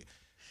the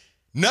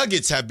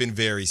Nuggets have been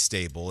very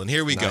stable. And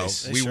here we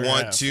Nice. go. They We sure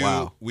want have. to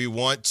Wow. we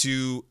want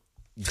to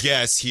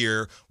guess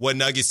here what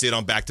Nuggets did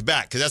on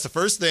back-to-back, because that's the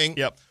first thing.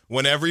 Yep.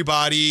 When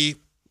everybody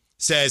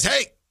says,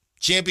 hey,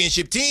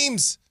 championship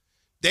teams,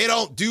 they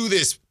don't do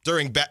this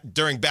during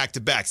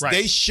back-to-backs. Right.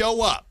 They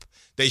show up.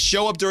 They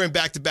show up during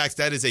back-to-backs.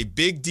 That is a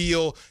big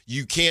deal.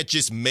 You can't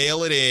just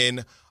mail it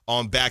in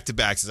on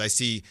back-to-backs. As I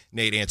see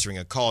Nate answering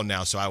a call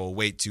now, so I will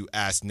wait to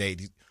ask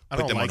Nate. I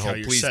Put don't them like on how hold.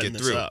 you're Please setting get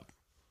this through. up.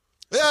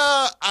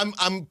 I'm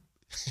I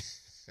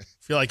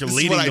feel like you're This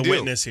is leading what I the do.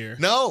 witness here.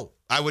 No,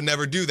 I would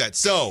never do that.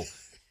 So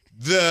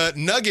the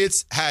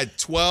Nuggets had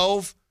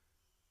 12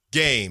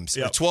 games,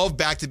 or Yep. 12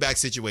 back-to-back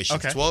situations,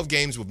 Okay. 12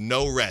 games with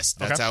no rest.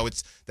 That's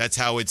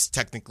Okay. how it's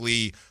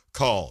technically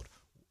called.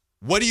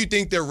 What do you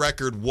think their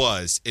record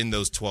was in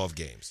those 12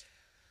 games?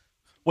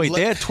 Wait,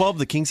 they had 12.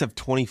 The Kings have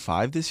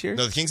 25 this year?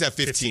 No, the Kings had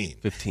 15.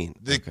 15.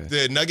 The, Okay.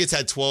 the Nuggets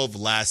had 12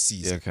 last Yeah,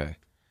 season. okay.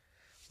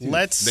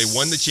 They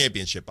won the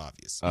championship,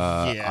 obviously.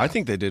 Yeah. I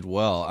think they did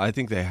well. I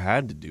think they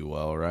had to do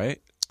well,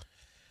 right?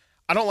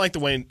 I don't like the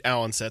way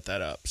Allen set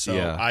that up. So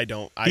Yeah. I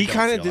don't. He don't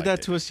kind of feel did like that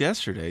it. to us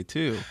yesterday,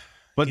 too.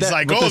 But He's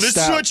like, oh, this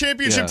is what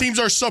championship yeah. teams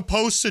are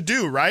supposed to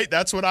do, right?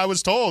 That's what I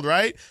was told,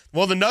 right?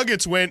 Well, the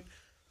Nuggets went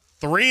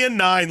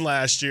 3-9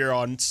 last year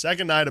on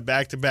second night of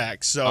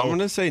back-to-back. So I'm going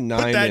to say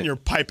 9. put that in your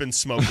pipe and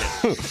smoke it.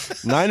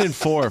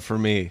 9-4 for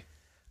me. It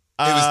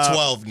was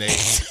 12,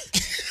 Nate.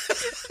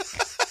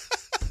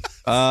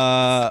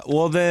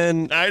 Well,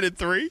 then,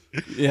 9-3.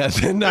 yeah,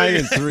 then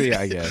 9-3,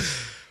 I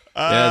guess.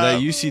 Yeah,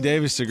 that UC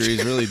Davis degree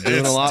is really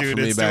doing a lot Dude,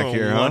 for me it's back doing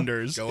here,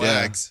 wonders. Go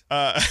Yeah. Ags.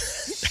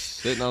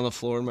 Sitting on the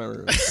floor in my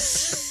room.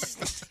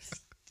 It's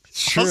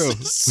I'll true.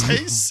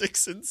 say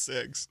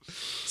 6-6.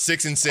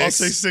 6-6. I'll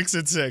say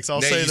 6-6.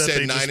 I'll Nate, say you that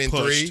said they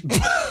 9-3.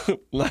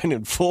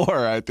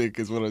 9-4, I think,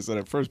 is what I said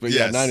at first. But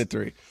Yes. yeah,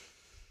 9-3.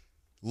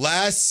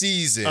 Last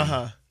season,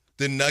 Uh-huh.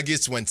 the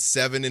Nuggets went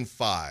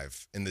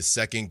 7-5 in the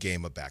second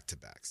game of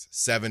back-to-backs.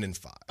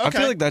 7-5. I Okay.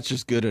 feel like that's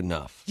just good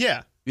enough.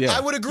 Yeah. Yeah.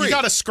 I would agree. You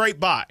got to scrape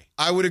by.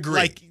 I would agree.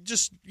 Like,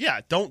 just,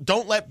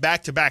 don't let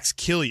back-to-backs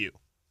kill you.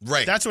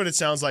 right. That's what it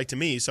sounds like to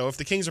me. So if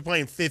the Kings are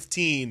playing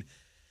 15,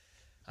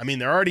 I mean,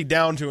 they're already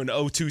down to an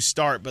 0-2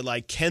 start, but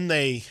like, can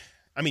they?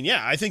 I mean,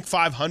 yeah, I think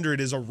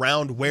 500 is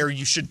around where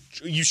you should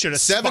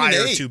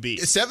aspire to be.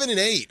 7 and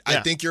 8, Yeah.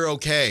 I think you're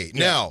okay. Yeah.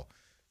 Now,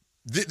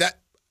 that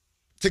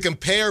to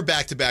compare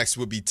back-to-backs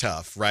would be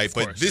tough, right? Of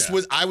But course, this yeah.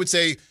 was, I would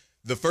say,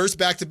 the first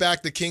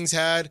back-to-back the Kings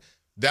had.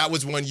 That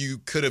was one you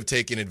could have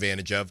taken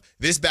advantage of.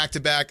 This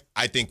back-to-back,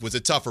 I think, was a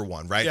tougher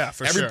one, right? Yeah,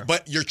 for sure.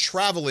 But you're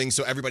traveling,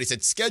 so everybody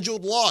said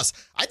scheduled loss.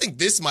 I think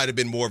this might have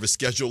been more of a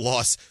scheduled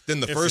loss than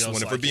the It first feels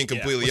one, if like we're being it, yeah.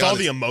 completely With honest. all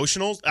the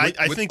emotionals, I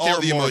With think all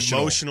they're the more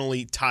emotional.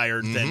 emotionally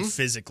tired than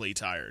physically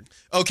tired.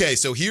 Okay,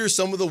 so here's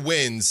some of the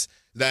wins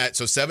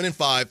so 7 and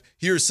 5.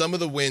 Here's some of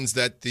the wins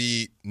that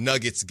the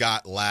Nuggets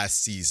got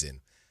last season.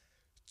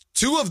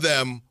 2 of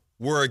them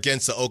were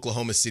against the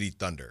Oklahoma City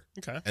Thunder.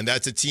 Okay. And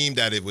that's a team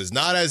that it was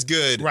not as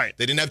good. Right.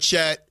 They didn't have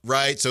Chet,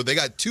 right? So they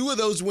got 2 of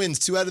those wins,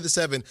 2 out of the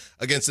 7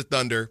 against the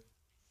Thunder.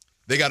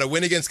 They got a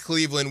win against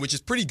Cleveland, which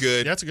is pretty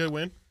good. Yeah, that's a good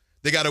win.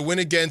 They got a win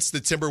against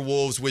the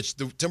Timberwolves, which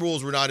the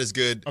Timberwolves were not as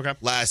good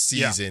last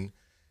season. Yeah.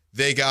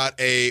 They got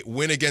a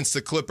win against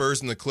the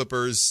Clippers, and the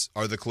Clippers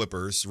are the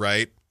Clippers,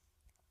 right?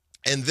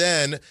 And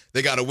then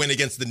they got a win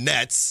against the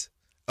Nets,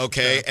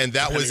 okay? And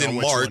that was in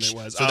March,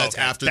 so that's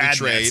after the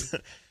trade.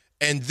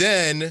 And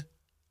then,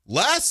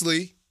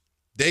 lastly,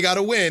 they got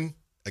a win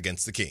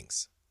against the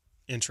Kings.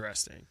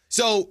 Interesting.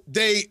 So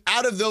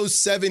out of those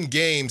 7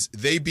 games,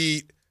 they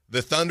beat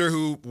the Thunder,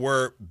 who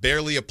were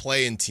barely a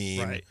play-in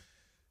team. Right.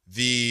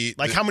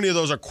 How many of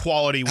those are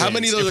quality wins? How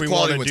many of those are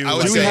quality wins?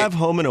 Do we have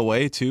home and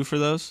away, too, for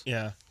those?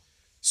 Yeah.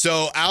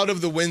 So out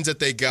of the wins that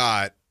they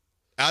got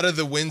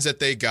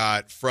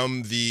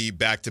from the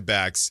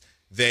back-to-backs,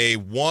 they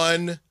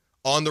won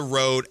on the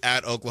road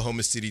at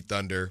Oklahoma City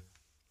Thunder.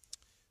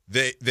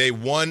 They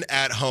won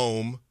at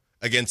home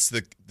against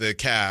the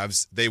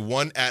Cavs. They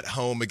won at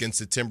home against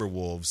the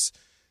Timberwolves.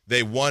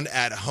 They won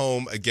at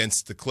home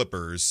against the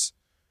Clippers.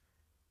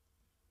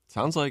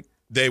 Sounds like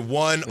they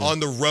won on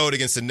the road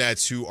against the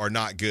Nets, who are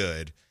not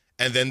good.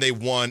 And then they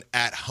won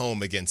at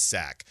home against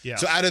Sac. Yeah.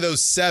 So out of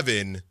those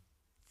 7,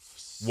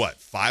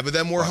 5 of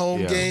them were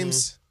home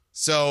games? Mm-hmm.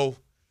 So...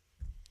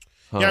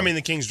 Yeah, I mean,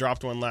 the Kings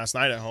dropped one last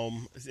night at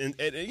home. And,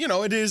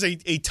 it is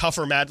a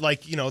tougher match.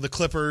 Like, the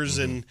Clippers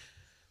and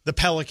the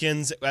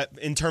Pelicans,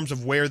 in terms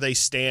of where they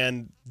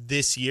stand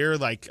this year,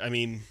 like, I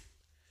mean,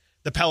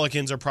 the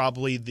Pelicans are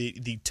probably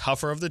the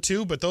tougher of the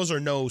two, but those are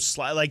no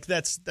like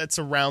that's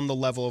around the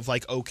level of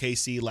like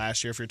OKC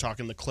last year. If you're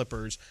talking the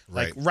Clippers,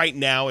 like right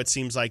now, it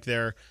seems like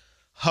they're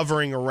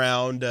hovering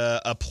around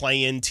a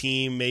play-in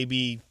team,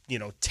 maybe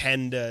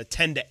 10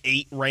 to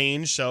 8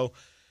 range. So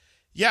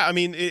yeah, I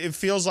mean, it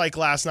feels like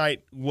last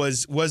night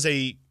was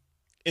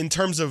in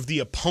terms of the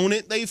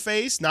opponent they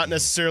faced, not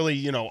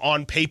necessarily,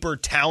 on paper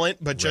talent,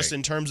 but just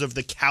in terms of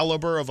the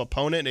caliber of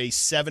opponent, a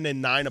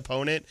 7-9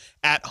 opponent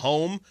at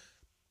home.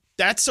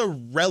 That's a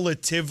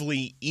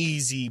relatively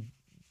easy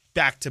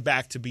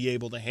back-to-back to be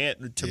able to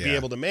be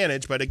able to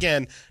manage. But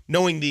again,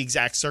 knowing the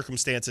exact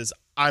circumstances,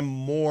 I'm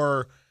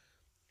more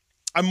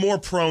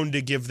prone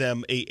to give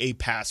them a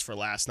pass for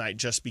last night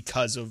just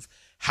because of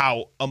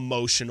how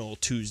emotional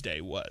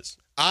Tuesday was.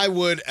 I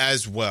would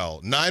as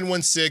well.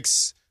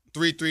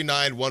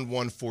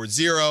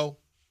 916-339-1140.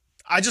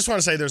 I just want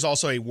to say there's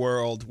also a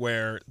world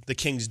where the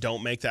Kings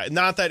don't make that.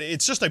 Not that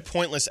it's just a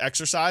pointless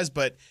exercise,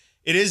 but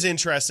it is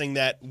interesting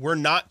that we're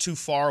not too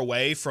far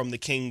away from the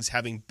Kings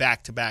having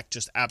back-to-back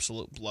just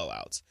absolute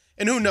blowouts.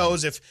 And who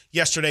knows if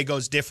yesterday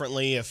goes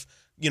differently, if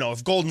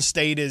Golden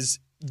State ends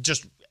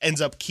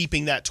up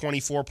keeping that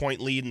 24-point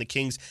lead and the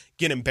Kings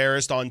get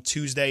embarrassed on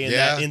Tuesday in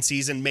that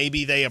in-season,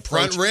 maybe they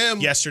approach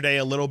yesterday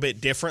a little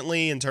bit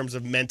differently in terms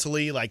of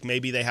mentally. Like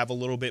maybe they have a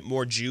little bit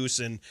more juice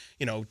and,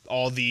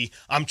 all the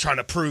I'm trying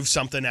to prove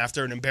something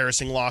after an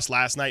embarrassing loss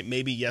last night.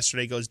 Maybe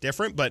yesterday goes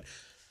different, but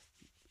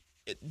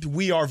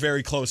we are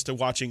very close to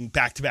watching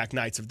back-to-back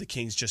nights of the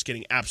Kings just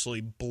getting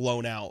absolutely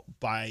blown out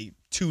by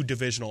 2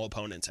 divisional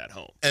opponents at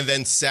home. And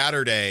then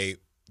Saturday,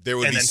 there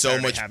would be so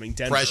much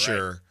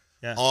pressure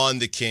on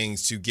the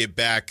Kings to get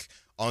back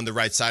on the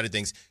right side of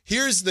things.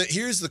 Here's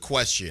the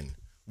question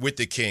with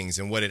the Kings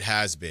and what it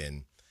has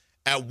been.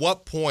 At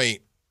what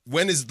point,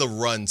 when does the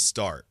run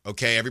start?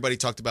 Okay, everybody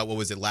talked about, what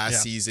was it,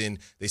 last season?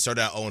 They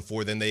started out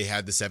 0-4, then they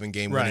had the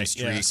 7-game winning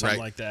streak, something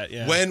like that,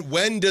 yeah.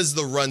 When does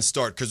the run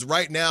start? Because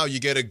right now, you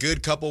get a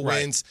good couple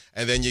wins,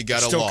 and then you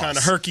got a loss. Still kind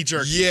of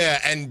herky-jerky. Yeah,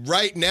 and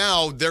right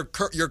now,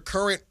 your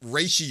current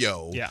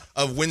ratio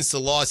of wins to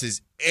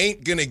losses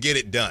ain't going to get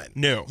it done.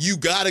 No. You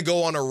got to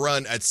go on a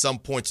run at some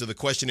point. So the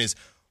question is,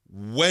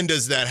 when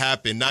does that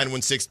happen?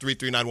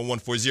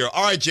 916-339-1140.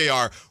 All right,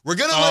 JR, we're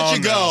going to let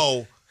you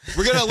go.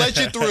 We're going to let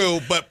you through,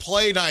 but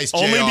play nice,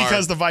 JR. Only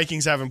because the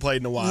Vikings haven't played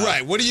in a while.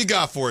 Right. What do you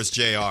got for us,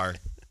 JR?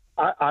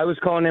 I was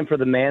calling in for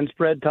the man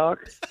spread talk.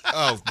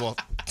 Oh, well.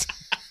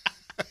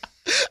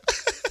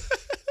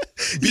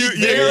 You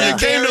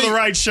came to the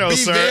right show,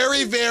 sir. Be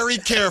very, very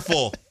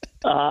careful.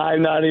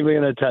 I'm not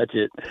even going to touch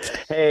it.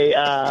 Hey,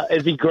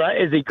 is he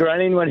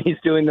grunting when he's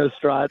doing those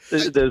squats?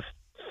 I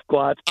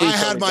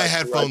had my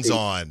headphones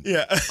on.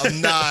 Yeah.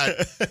 I'm not.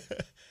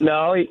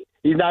 No,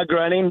 he's not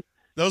grunting?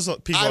 Those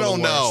people I don't are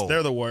the worst. know.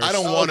 They're the worst. I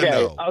don't want to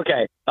know.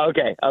 Okay.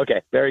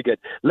 Very good.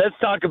 Let's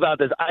talk about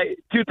this.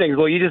 Two things.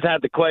 Well, you just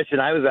had the question.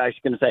 I was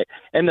actually going to say,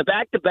 and the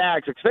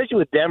back-to-backs, especially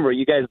with Denver,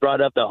 you guys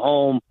brought up the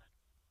home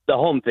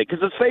thing. Because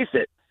let's face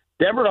it,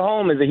 Denver to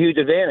home is a huge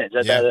advantage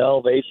at that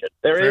elevation.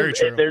 Very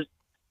true.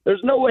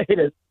 There's no way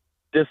to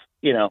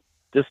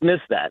dismiss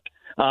that.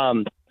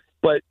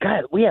 But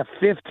God, we have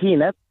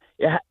 15.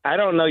 I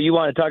don't know. You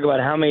want to talk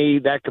about how many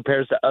that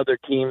compares to other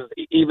teams,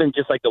 even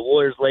just like the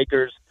Warriors,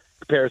 Lakers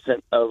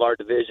comparison of our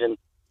division.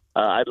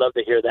 I'd love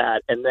to hear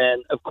that. And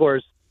then, of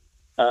course,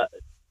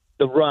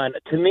 the run.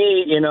 To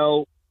me,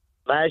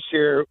 last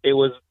year it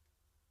was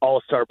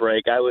All-Star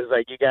break. I was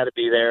like, you got to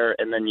be there,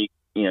 and then you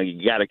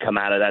got to come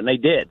out of that, and they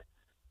did,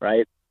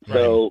 right?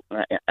 So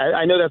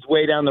I know that's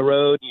way down the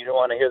road. You don't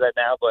want to hear that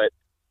now, but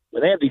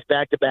when they have these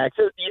back-to-backs,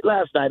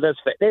 last night,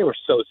 they were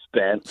so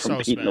spent from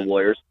beating the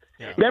Warriors.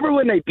 Yeah. Remember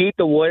when they beat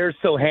the Warriors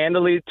so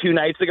handily 2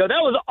 nights ago?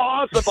 That was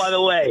awesome, by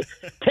the way.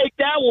 Take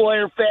that,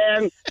 Warrior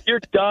fan. You're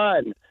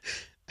done.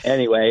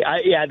 Anyway,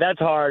 that's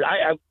hard.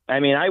 I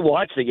mean, I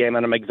watched the game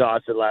and I'm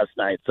exhausted last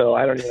night, so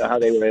I don't even know how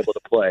they were able to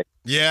play.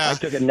 Yeah. I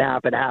took a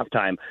nap at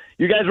halftime.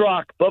 You guys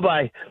rock.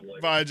 Bye-bye.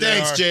 Bye, JR.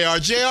 Thanks, JR.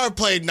 JR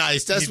played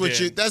nice. That's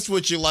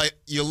what you like.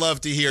 You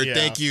love to hear. Yeah.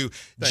 Thank you,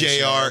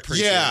 JR.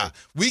 Yeah.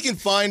 We can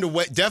find a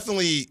way.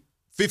 Definitely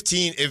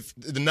 15. If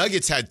the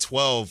Nuggets had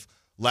 12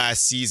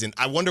 last season,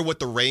 I wonder what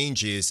the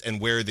range is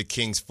and where the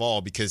Kings fall,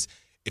 because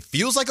it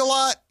feels like a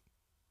lot.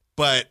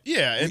 But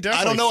I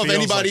don't know if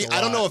anybody,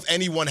 I don't know if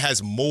anyone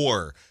has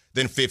more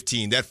than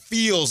 15. That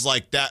feels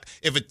like that.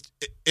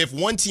 If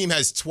one team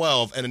has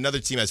 12 and another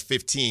team has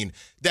 15,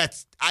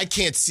 I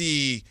can't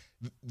see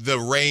the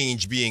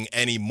range being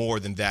any more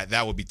than that.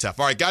 That would be tough.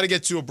 All right, got to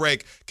get to a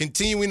break.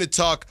 Continuing to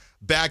talk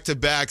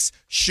back-to-backs.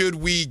 Should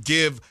we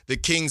give the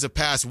Kings a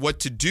pass? What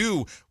to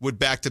do with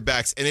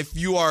back-to-backs? And if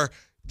you are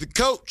the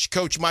coach,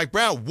 Coach Mike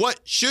Brown,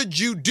 what should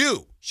you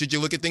do? Should you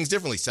look at things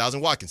differently? Stiles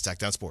and Watkins,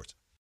 Sacktown Sports.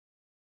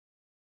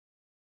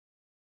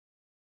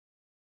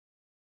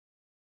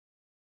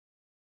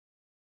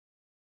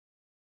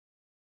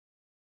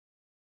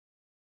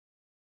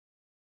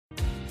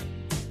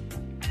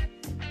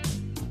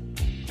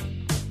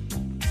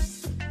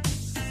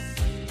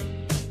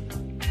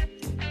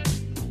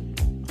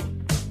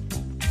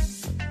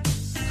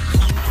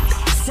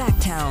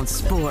 Sacktown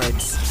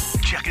Sports.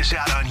 Check us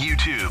out on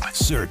YouTube.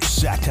 Search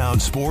Sacktown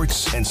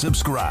Sports and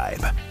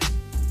subscribe.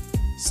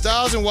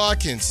 Stiles and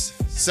Watkins,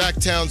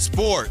 Sacktown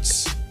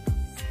Sports,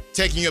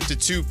 taking you up to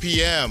 2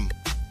 p.m.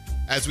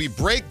 as we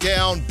break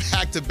down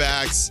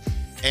back-to-backs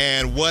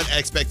and what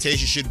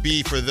expectations should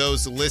be for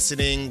those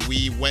listening.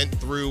 We went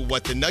through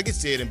what the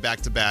Nuggets did in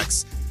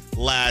back-to-backs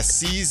last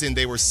season.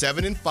 They were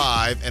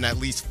 7-5, and at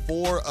least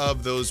 4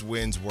 of those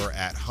wins were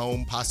at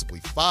home, possibly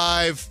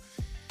 5.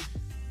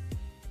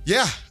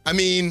 Yeah, I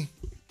mean,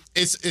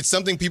 it's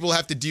something people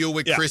have to deal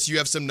with. Yeah. Chris, you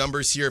have some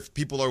numbers here. If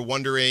people are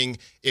wondering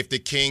if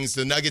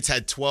the Nuggets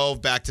had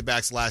 12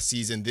 back-to-backs last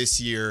season.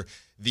 This year,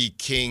 the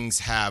Kings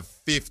have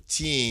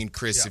 15.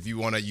 Chris, if you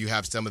want to, you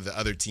have some of the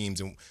other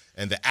teams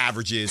and the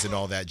averages and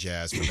all that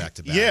jazz for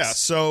back-to-backs. Yeah,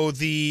 so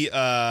this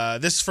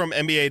is from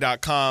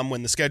NBA.com.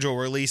 When the schedule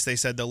released, they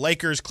said the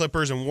Lakers,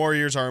 Clippers, and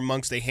Warriors are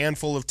amongst a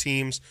handful of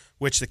teams,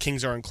 which the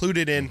Kings are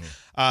included in,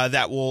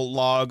 that will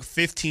log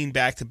 15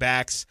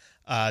 back-to-backs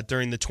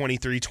during the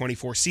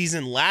 23-24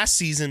 season. Last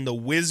season, the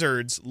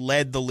Wizards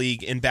led the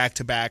league in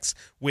back-to-backs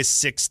with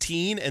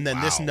 16. And then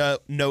this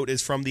note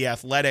is from The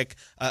Athletic.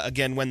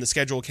 Again, when the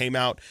schedule came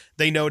out,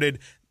 they noted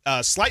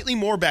slightly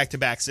more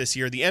back-to-backs this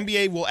year. The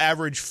NBA will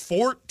average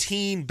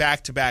 14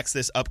 back-to-backs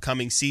this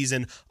upcoming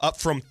season, up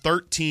from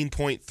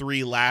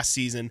 13.3 last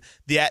season.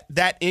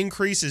 That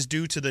increase is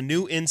due to the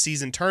new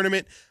in-season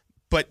tournament,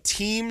 but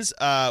teams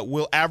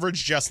will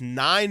average just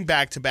 9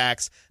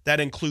 back-to-backs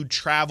that include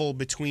travel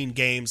between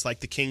games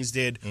like the Kings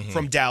did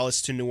from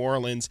Dallas to New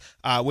Orleans,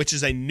 which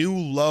is a new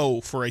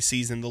low for a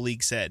season, the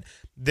league said.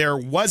 There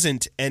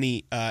wasn't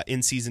any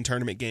in-season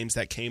tournament games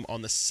that came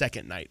on the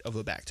second night of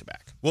a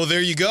back-to-back. Well,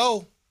 there you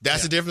go.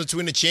 That's the difference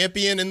between the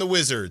champion and the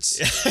Wizards.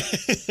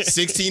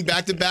 16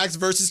 back-to-backs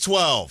versus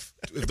 12.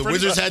 If the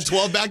Wizards had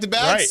 12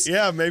 back-to-backs,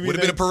 maybe would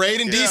have been a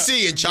parade in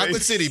D.C. in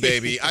Chocolate City,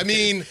 baby. I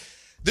mean,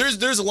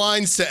 there's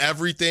lines to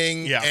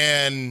everything,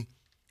 and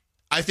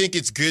I think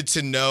it's good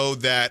to know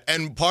that.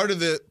 And part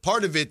of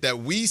it that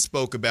we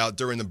spoke about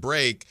during the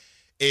break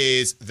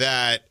is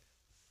that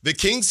the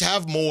Kings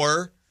have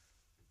more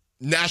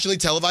nationally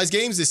televised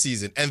games this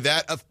season, and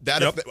that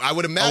I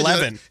would imagine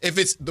 11.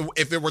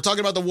 If we're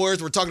talking about the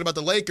Warriors, we're talking about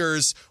the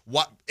Lakers.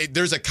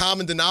 There's a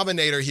common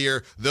denominator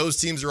here. Those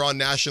teams are on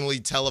nationally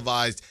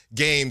televised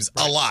games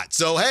a lot.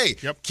 So hey,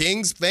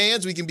 Kings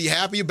fans, we can be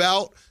happy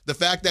about the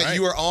fact that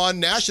you are on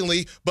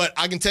nationally. But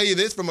I can tell you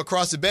this from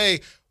across the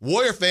bay,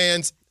 Warrior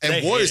fans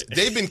and Warriors,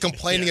 they've been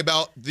complaining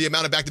about the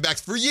amount of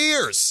back-to-backs for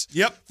years.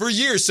 For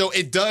years. So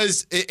it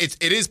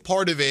is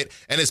part of it,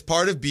 and it's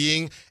part of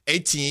being a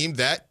team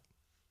that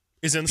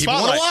is in the people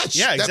spotlight. want to watch.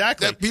 Yeah,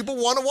 exactly. That people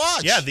want to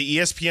watch. Yeah, the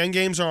ESPN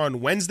games are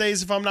on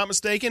Wednesdays, if I'm not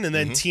mistaken, and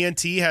then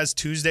TNT has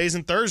Tuesdays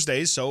and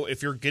Thursdays. So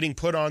if you're getting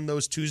put on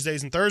those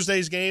Tuesdays and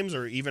Thursdays games,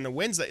 or even a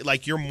Wednesday,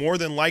 like, you're more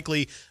than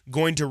likely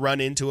going to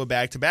run into a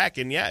back-to-back.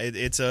 And yeah,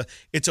 it's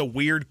a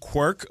weird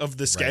quirk of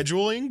the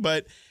scheduling,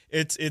 but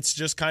it's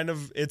just kind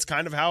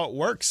of how it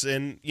works.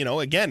 And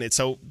again, it's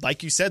so,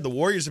 like you said, the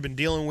Warriors have been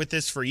dealing with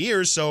this for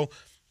years. So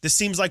this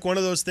seems like one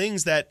of those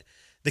things that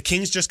the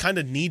Kings just kind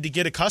of need to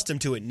get accustomed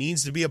to. It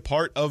needs to be a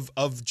part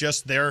of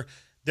just their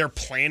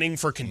planning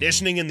for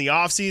conditioning in the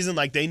offseason.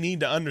 Like, they need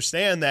to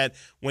understand that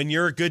when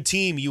you're a good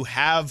team, you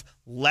have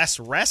less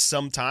rest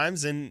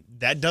sometimes, and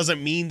that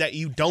doesn't mean that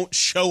you don't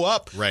show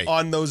up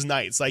on those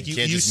nights. Like, you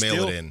can't just still,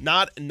 mail it in.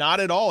 Not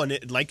at all.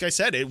 And like I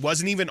said, it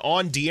wasn't even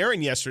on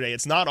De'Aaron yesterday.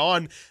 It's not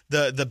on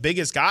the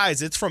biggest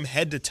guys. It's from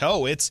head to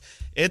toe.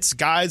 It's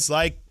guys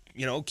like,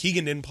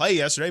 Keegan didn't play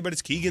yesterday, but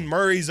it's Keegan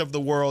Murray's of the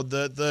world,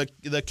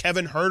 the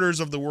Kevin Huerters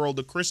of the world,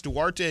 the Chris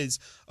Duarte's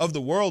of the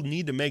world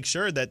need to make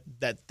sure that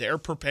they're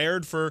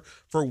prepared for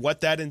what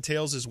that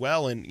entails as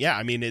well. And yeah,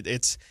 I mean,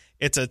 it's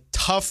a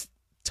tough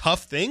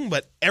thing,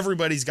 but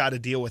everybody's got to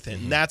deal with it.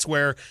 And that's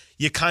where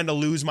you kind of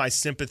lose my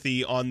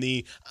sympathy on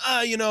the,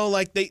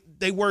 like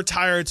they were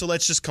tired, so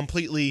let's just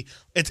completely,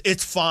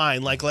 it's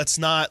fine. Like, let's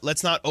not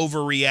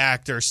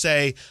overreact or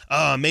say,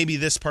 maybe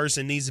this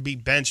person needs to be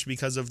benched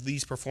because of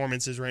these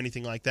performances or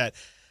anything like that.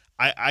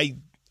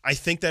 I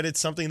think that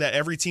it's something that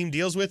every team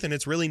deals with, and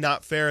it's really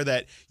not fair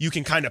that you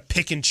can kind of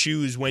pick and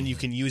choose when you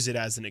can use it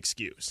as an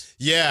excuse.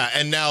 Yeah,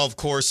 and now, of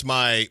course,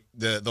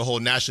 the whole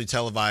nationally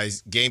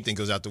televised game thing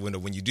goes out the window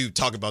when you do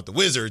talk about the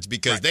Wizards,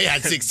 because they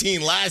had 16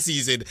 last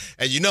season,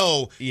 and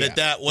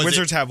that wasn't.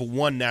 Wizards have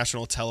one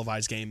national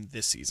televised game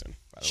this season.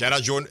 Shout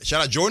out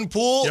Jordan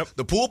Poole, Yep.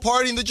 the pool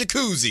party in the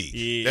jacuzzi.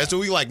 Yeah. That's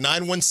what we like.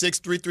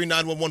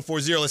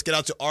 916-339-1140. Let's get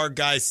out to our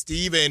guy,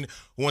 Steven,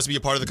 who wants to be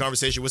a part of the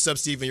conversation. What's up,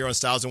 Steven? You're on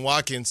Stiles and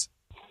Watkins.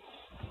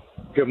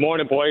 Good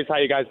morning, boys. How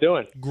you guys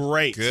doing?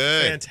 Great.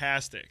 Good.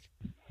 Fantastic.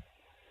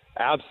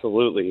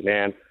 Absolutely,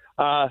 man.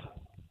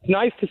 It's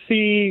nice to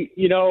see,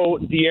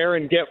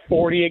 De'Aaron get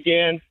 40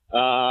 again.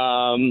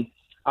 I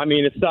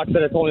mean, it sucks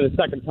that it's only the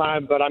second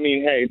time, but I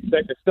mean, hey,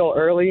 it's still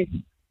early.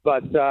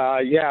 But,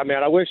 yeah,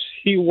 man, I wish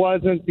he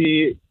wasn't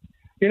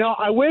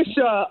I wish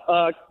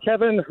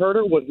Kevin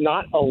Huerter was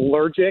not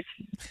allergic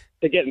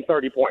to getting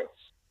 30 points.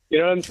 You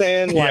know what I'm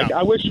saying? Like,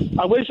 I wish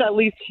at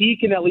least he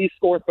can at least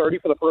score 30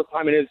 for the first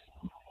time in his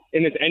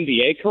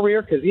NBA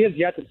career, because he has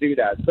yet to do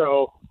that.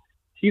 So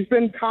he's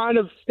been kind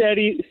of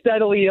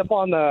steadily up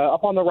on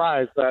the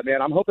rise. But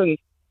man, I'm hoping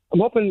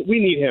we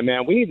need him,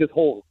 man. We need this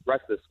whole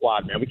rest of the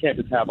squad, man. We can't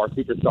just have our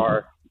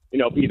superstar,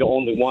 be the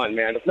only one,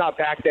 man. It's not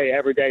back day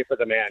every day for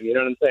the man. You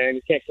know what I'm saying?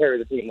 You can't carry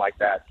the team like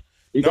that.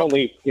 He's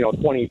only,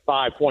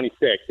 25,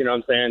 26. You know what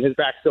I'm saying? His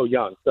back's still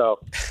young. So,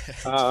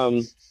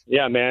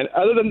 yeah, man.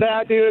 Other than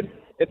that, dude,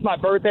 it's my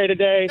birthday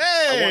today.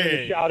 Hey! I wanted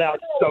to shout out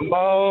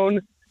Simone.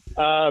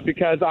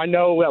 Because I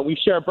know that we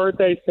share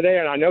birthdays today,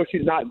 and I know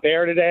she's not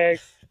there today.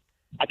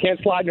 I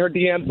can't slide in her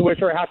DMs to wish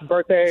her a happy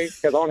birthday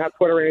because I don't have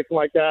Twitter or anything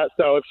like that.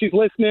 So if she's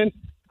listening,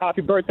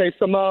 happy birthday,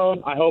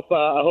 Simone. I hope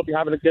you're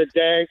having a good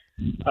day.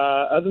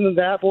 Other than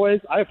that,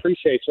 boys, I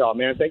appreciate y'all,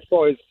 man. Thanks for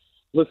always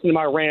listening to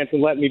my rants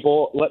and let me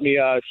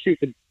shoot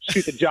the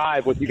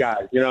jive with you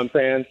guys. You know what I'm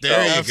saying?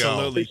 There you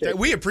Absolutely. go.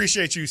 We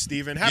appreciate you,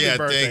 Steven. Happy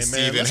birthday, thanks,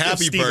 man. Steven. Let's Happy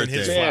give Steven birthday.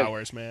 his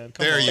flowers, man.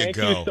 Come There on. you Thank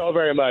go. you so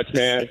very much,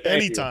 man.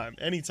 Thank you.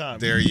 Anytime.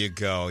 There you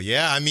go.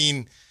 Yeah, I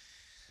mean,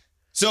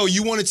 so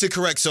you wanted to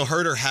correct. So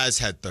Huerter has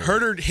had 30.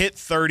 Huerter hit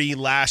 30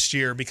 last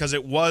year because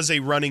it was a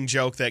running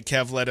joke that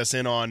Kev let us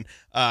in on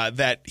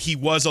that he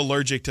was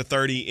allergic to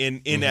 30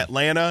 in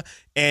Atlanta.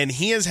 And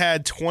he has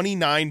had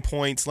 29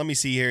 points. Let me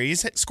see here.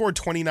 He's scored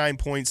 29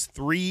 points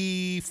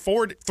three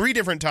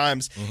different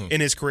times in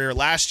his career.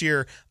 Last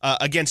year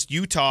against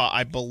Utah,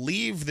 I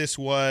believe this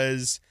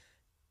was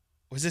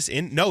this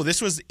in? No,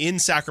 this was in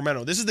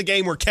Sacramento. This is the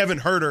game where Kevin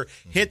Huerter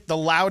hit the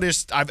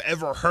loudest I've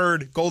ever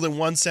heard Golden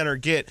One center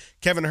get.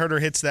 Kevin Huerter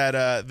hits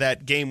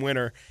that game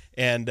winner.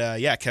 And,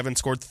 Kevin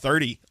scored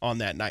 30 on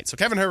that night. So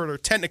Kevin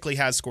Huerter technically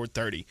has scored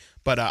 30.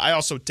 But I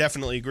also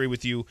definitely agree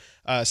with you,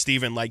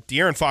 Steven. Like,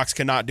 De'Aaron Fox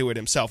cannot do it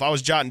himself. I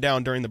was jotting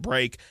down during the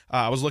break.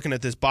 I was looking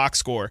at this box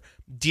score.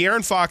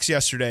 De'Aaron Fox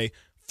yesterday,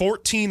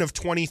 14 of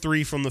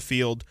 23 from the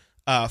field,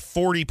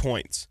 40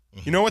 points.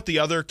 You know what the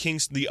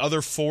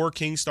other four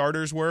Kings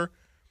starters were?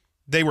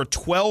 They were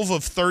 12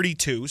 of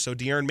 32, so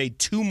De'Aaron made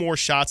 2 more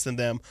shots than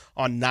them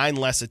on 9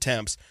 less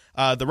attempts.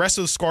 The rest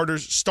of the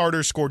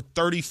starters scored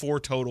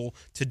 34 total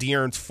to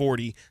De'Aaron's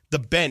 40. The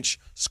bench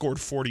scored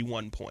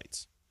 41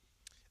 points.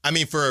 I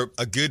mean, for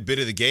a good bit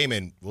of the game,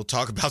 and we'll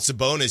talk about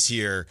Sabonis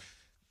here,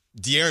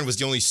 De'Aaron was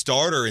the only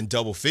starter in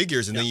double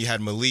figures, and then you had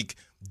Malik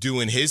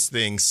doing his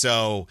thing.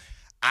 So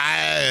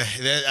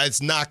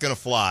it's not going to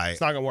fly.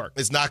 It's not going to work.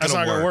 It's not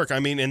going to work. I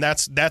mean, and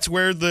that's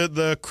where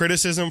the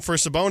criticism for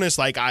Sabonis,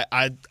 like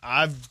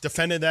I've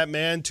defended that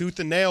man tooth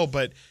and nail,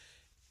 but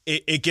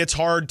it gets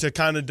hard to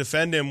kind of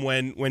defend him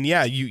when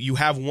you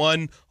have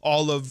one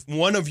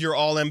of your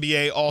all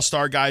NBA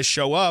All-Star guys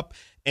show up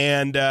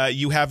and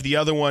you have the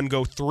other one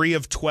go 3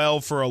 of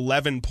 12 for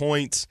 11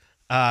 points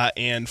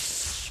and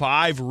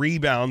 5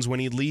 rebounds when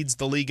he leads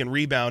the league in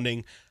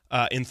rebounding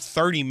in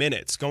 30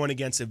 minutes going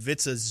against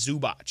Ivica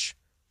Zubac.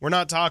 We're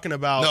not talking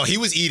about... No, he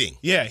was eating.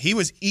 Yeah, he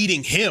was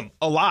eating him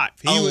alive.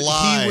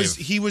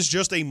 He was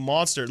just a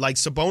monster. Like,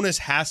 Sabonis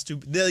has to...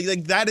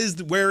 Like, that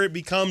is where it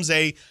becomes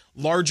a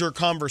larger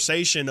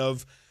conversation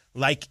of,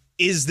 like,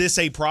 is this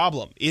a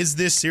problem? Is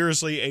this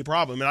seriously a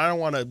problem? And I don't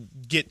want to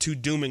get too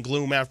doom and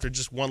gloom after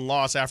just one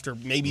loss, after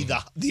maybe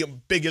the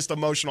biggest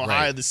emotional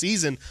high of the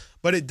season.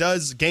 But it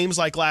does, games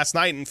like last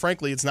night, and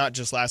frankly, it's not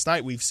just last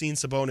night. We've seen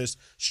Sabonis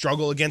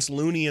struggle against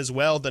Looney as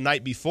well the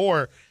night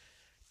before.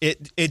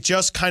 It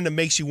just kind of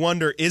makes you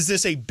wonder, is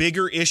this a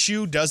bigger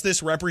issue? Does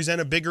this represent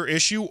a bigger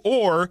issue?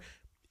 Or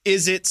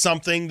is it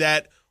something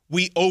that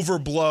we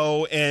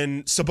overblow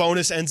and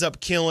Sabonis ends up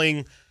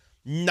killing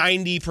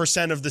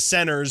 90% of the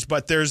centers,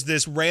 but there's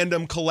this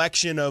random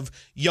collection of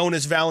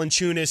Jonas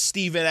Valanciunas,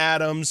 Steven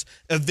Adams,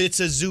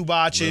 Ivica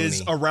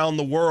Zubac's around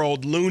the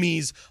world,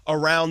 Looney's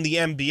around the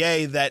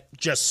NBA that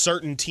just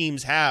certain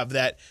teams have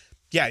that,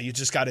 yeah, you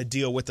just got to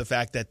deal with the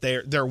fact that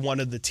they're one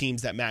of the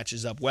teams that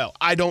matches up well.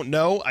 I don't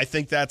know. I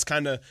think that's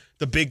kind of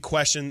the big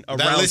question around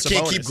that list Sabonis.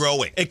 Can't keep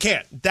growing. It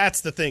can't. That's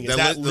the thing.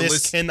 That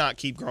list cannot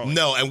keep growing.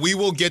 No, and we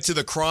will get to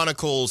the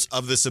chronicles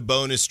of the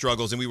Sabonis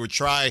struggles, and we will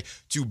try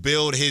to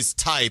build his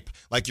type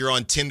like you're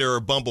on Tinder or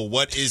Bumble.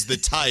 What is the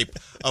type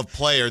of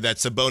player that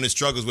Sabonis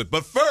struggles with?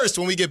 But first,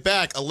 when we get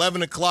back,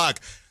 11 o'clock,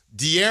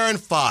 De'Aaron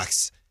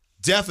Fox,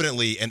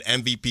 definitely an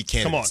MVP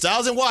candidate. Come on.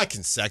 Stiles and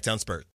Watkins, Sacktown Spurs.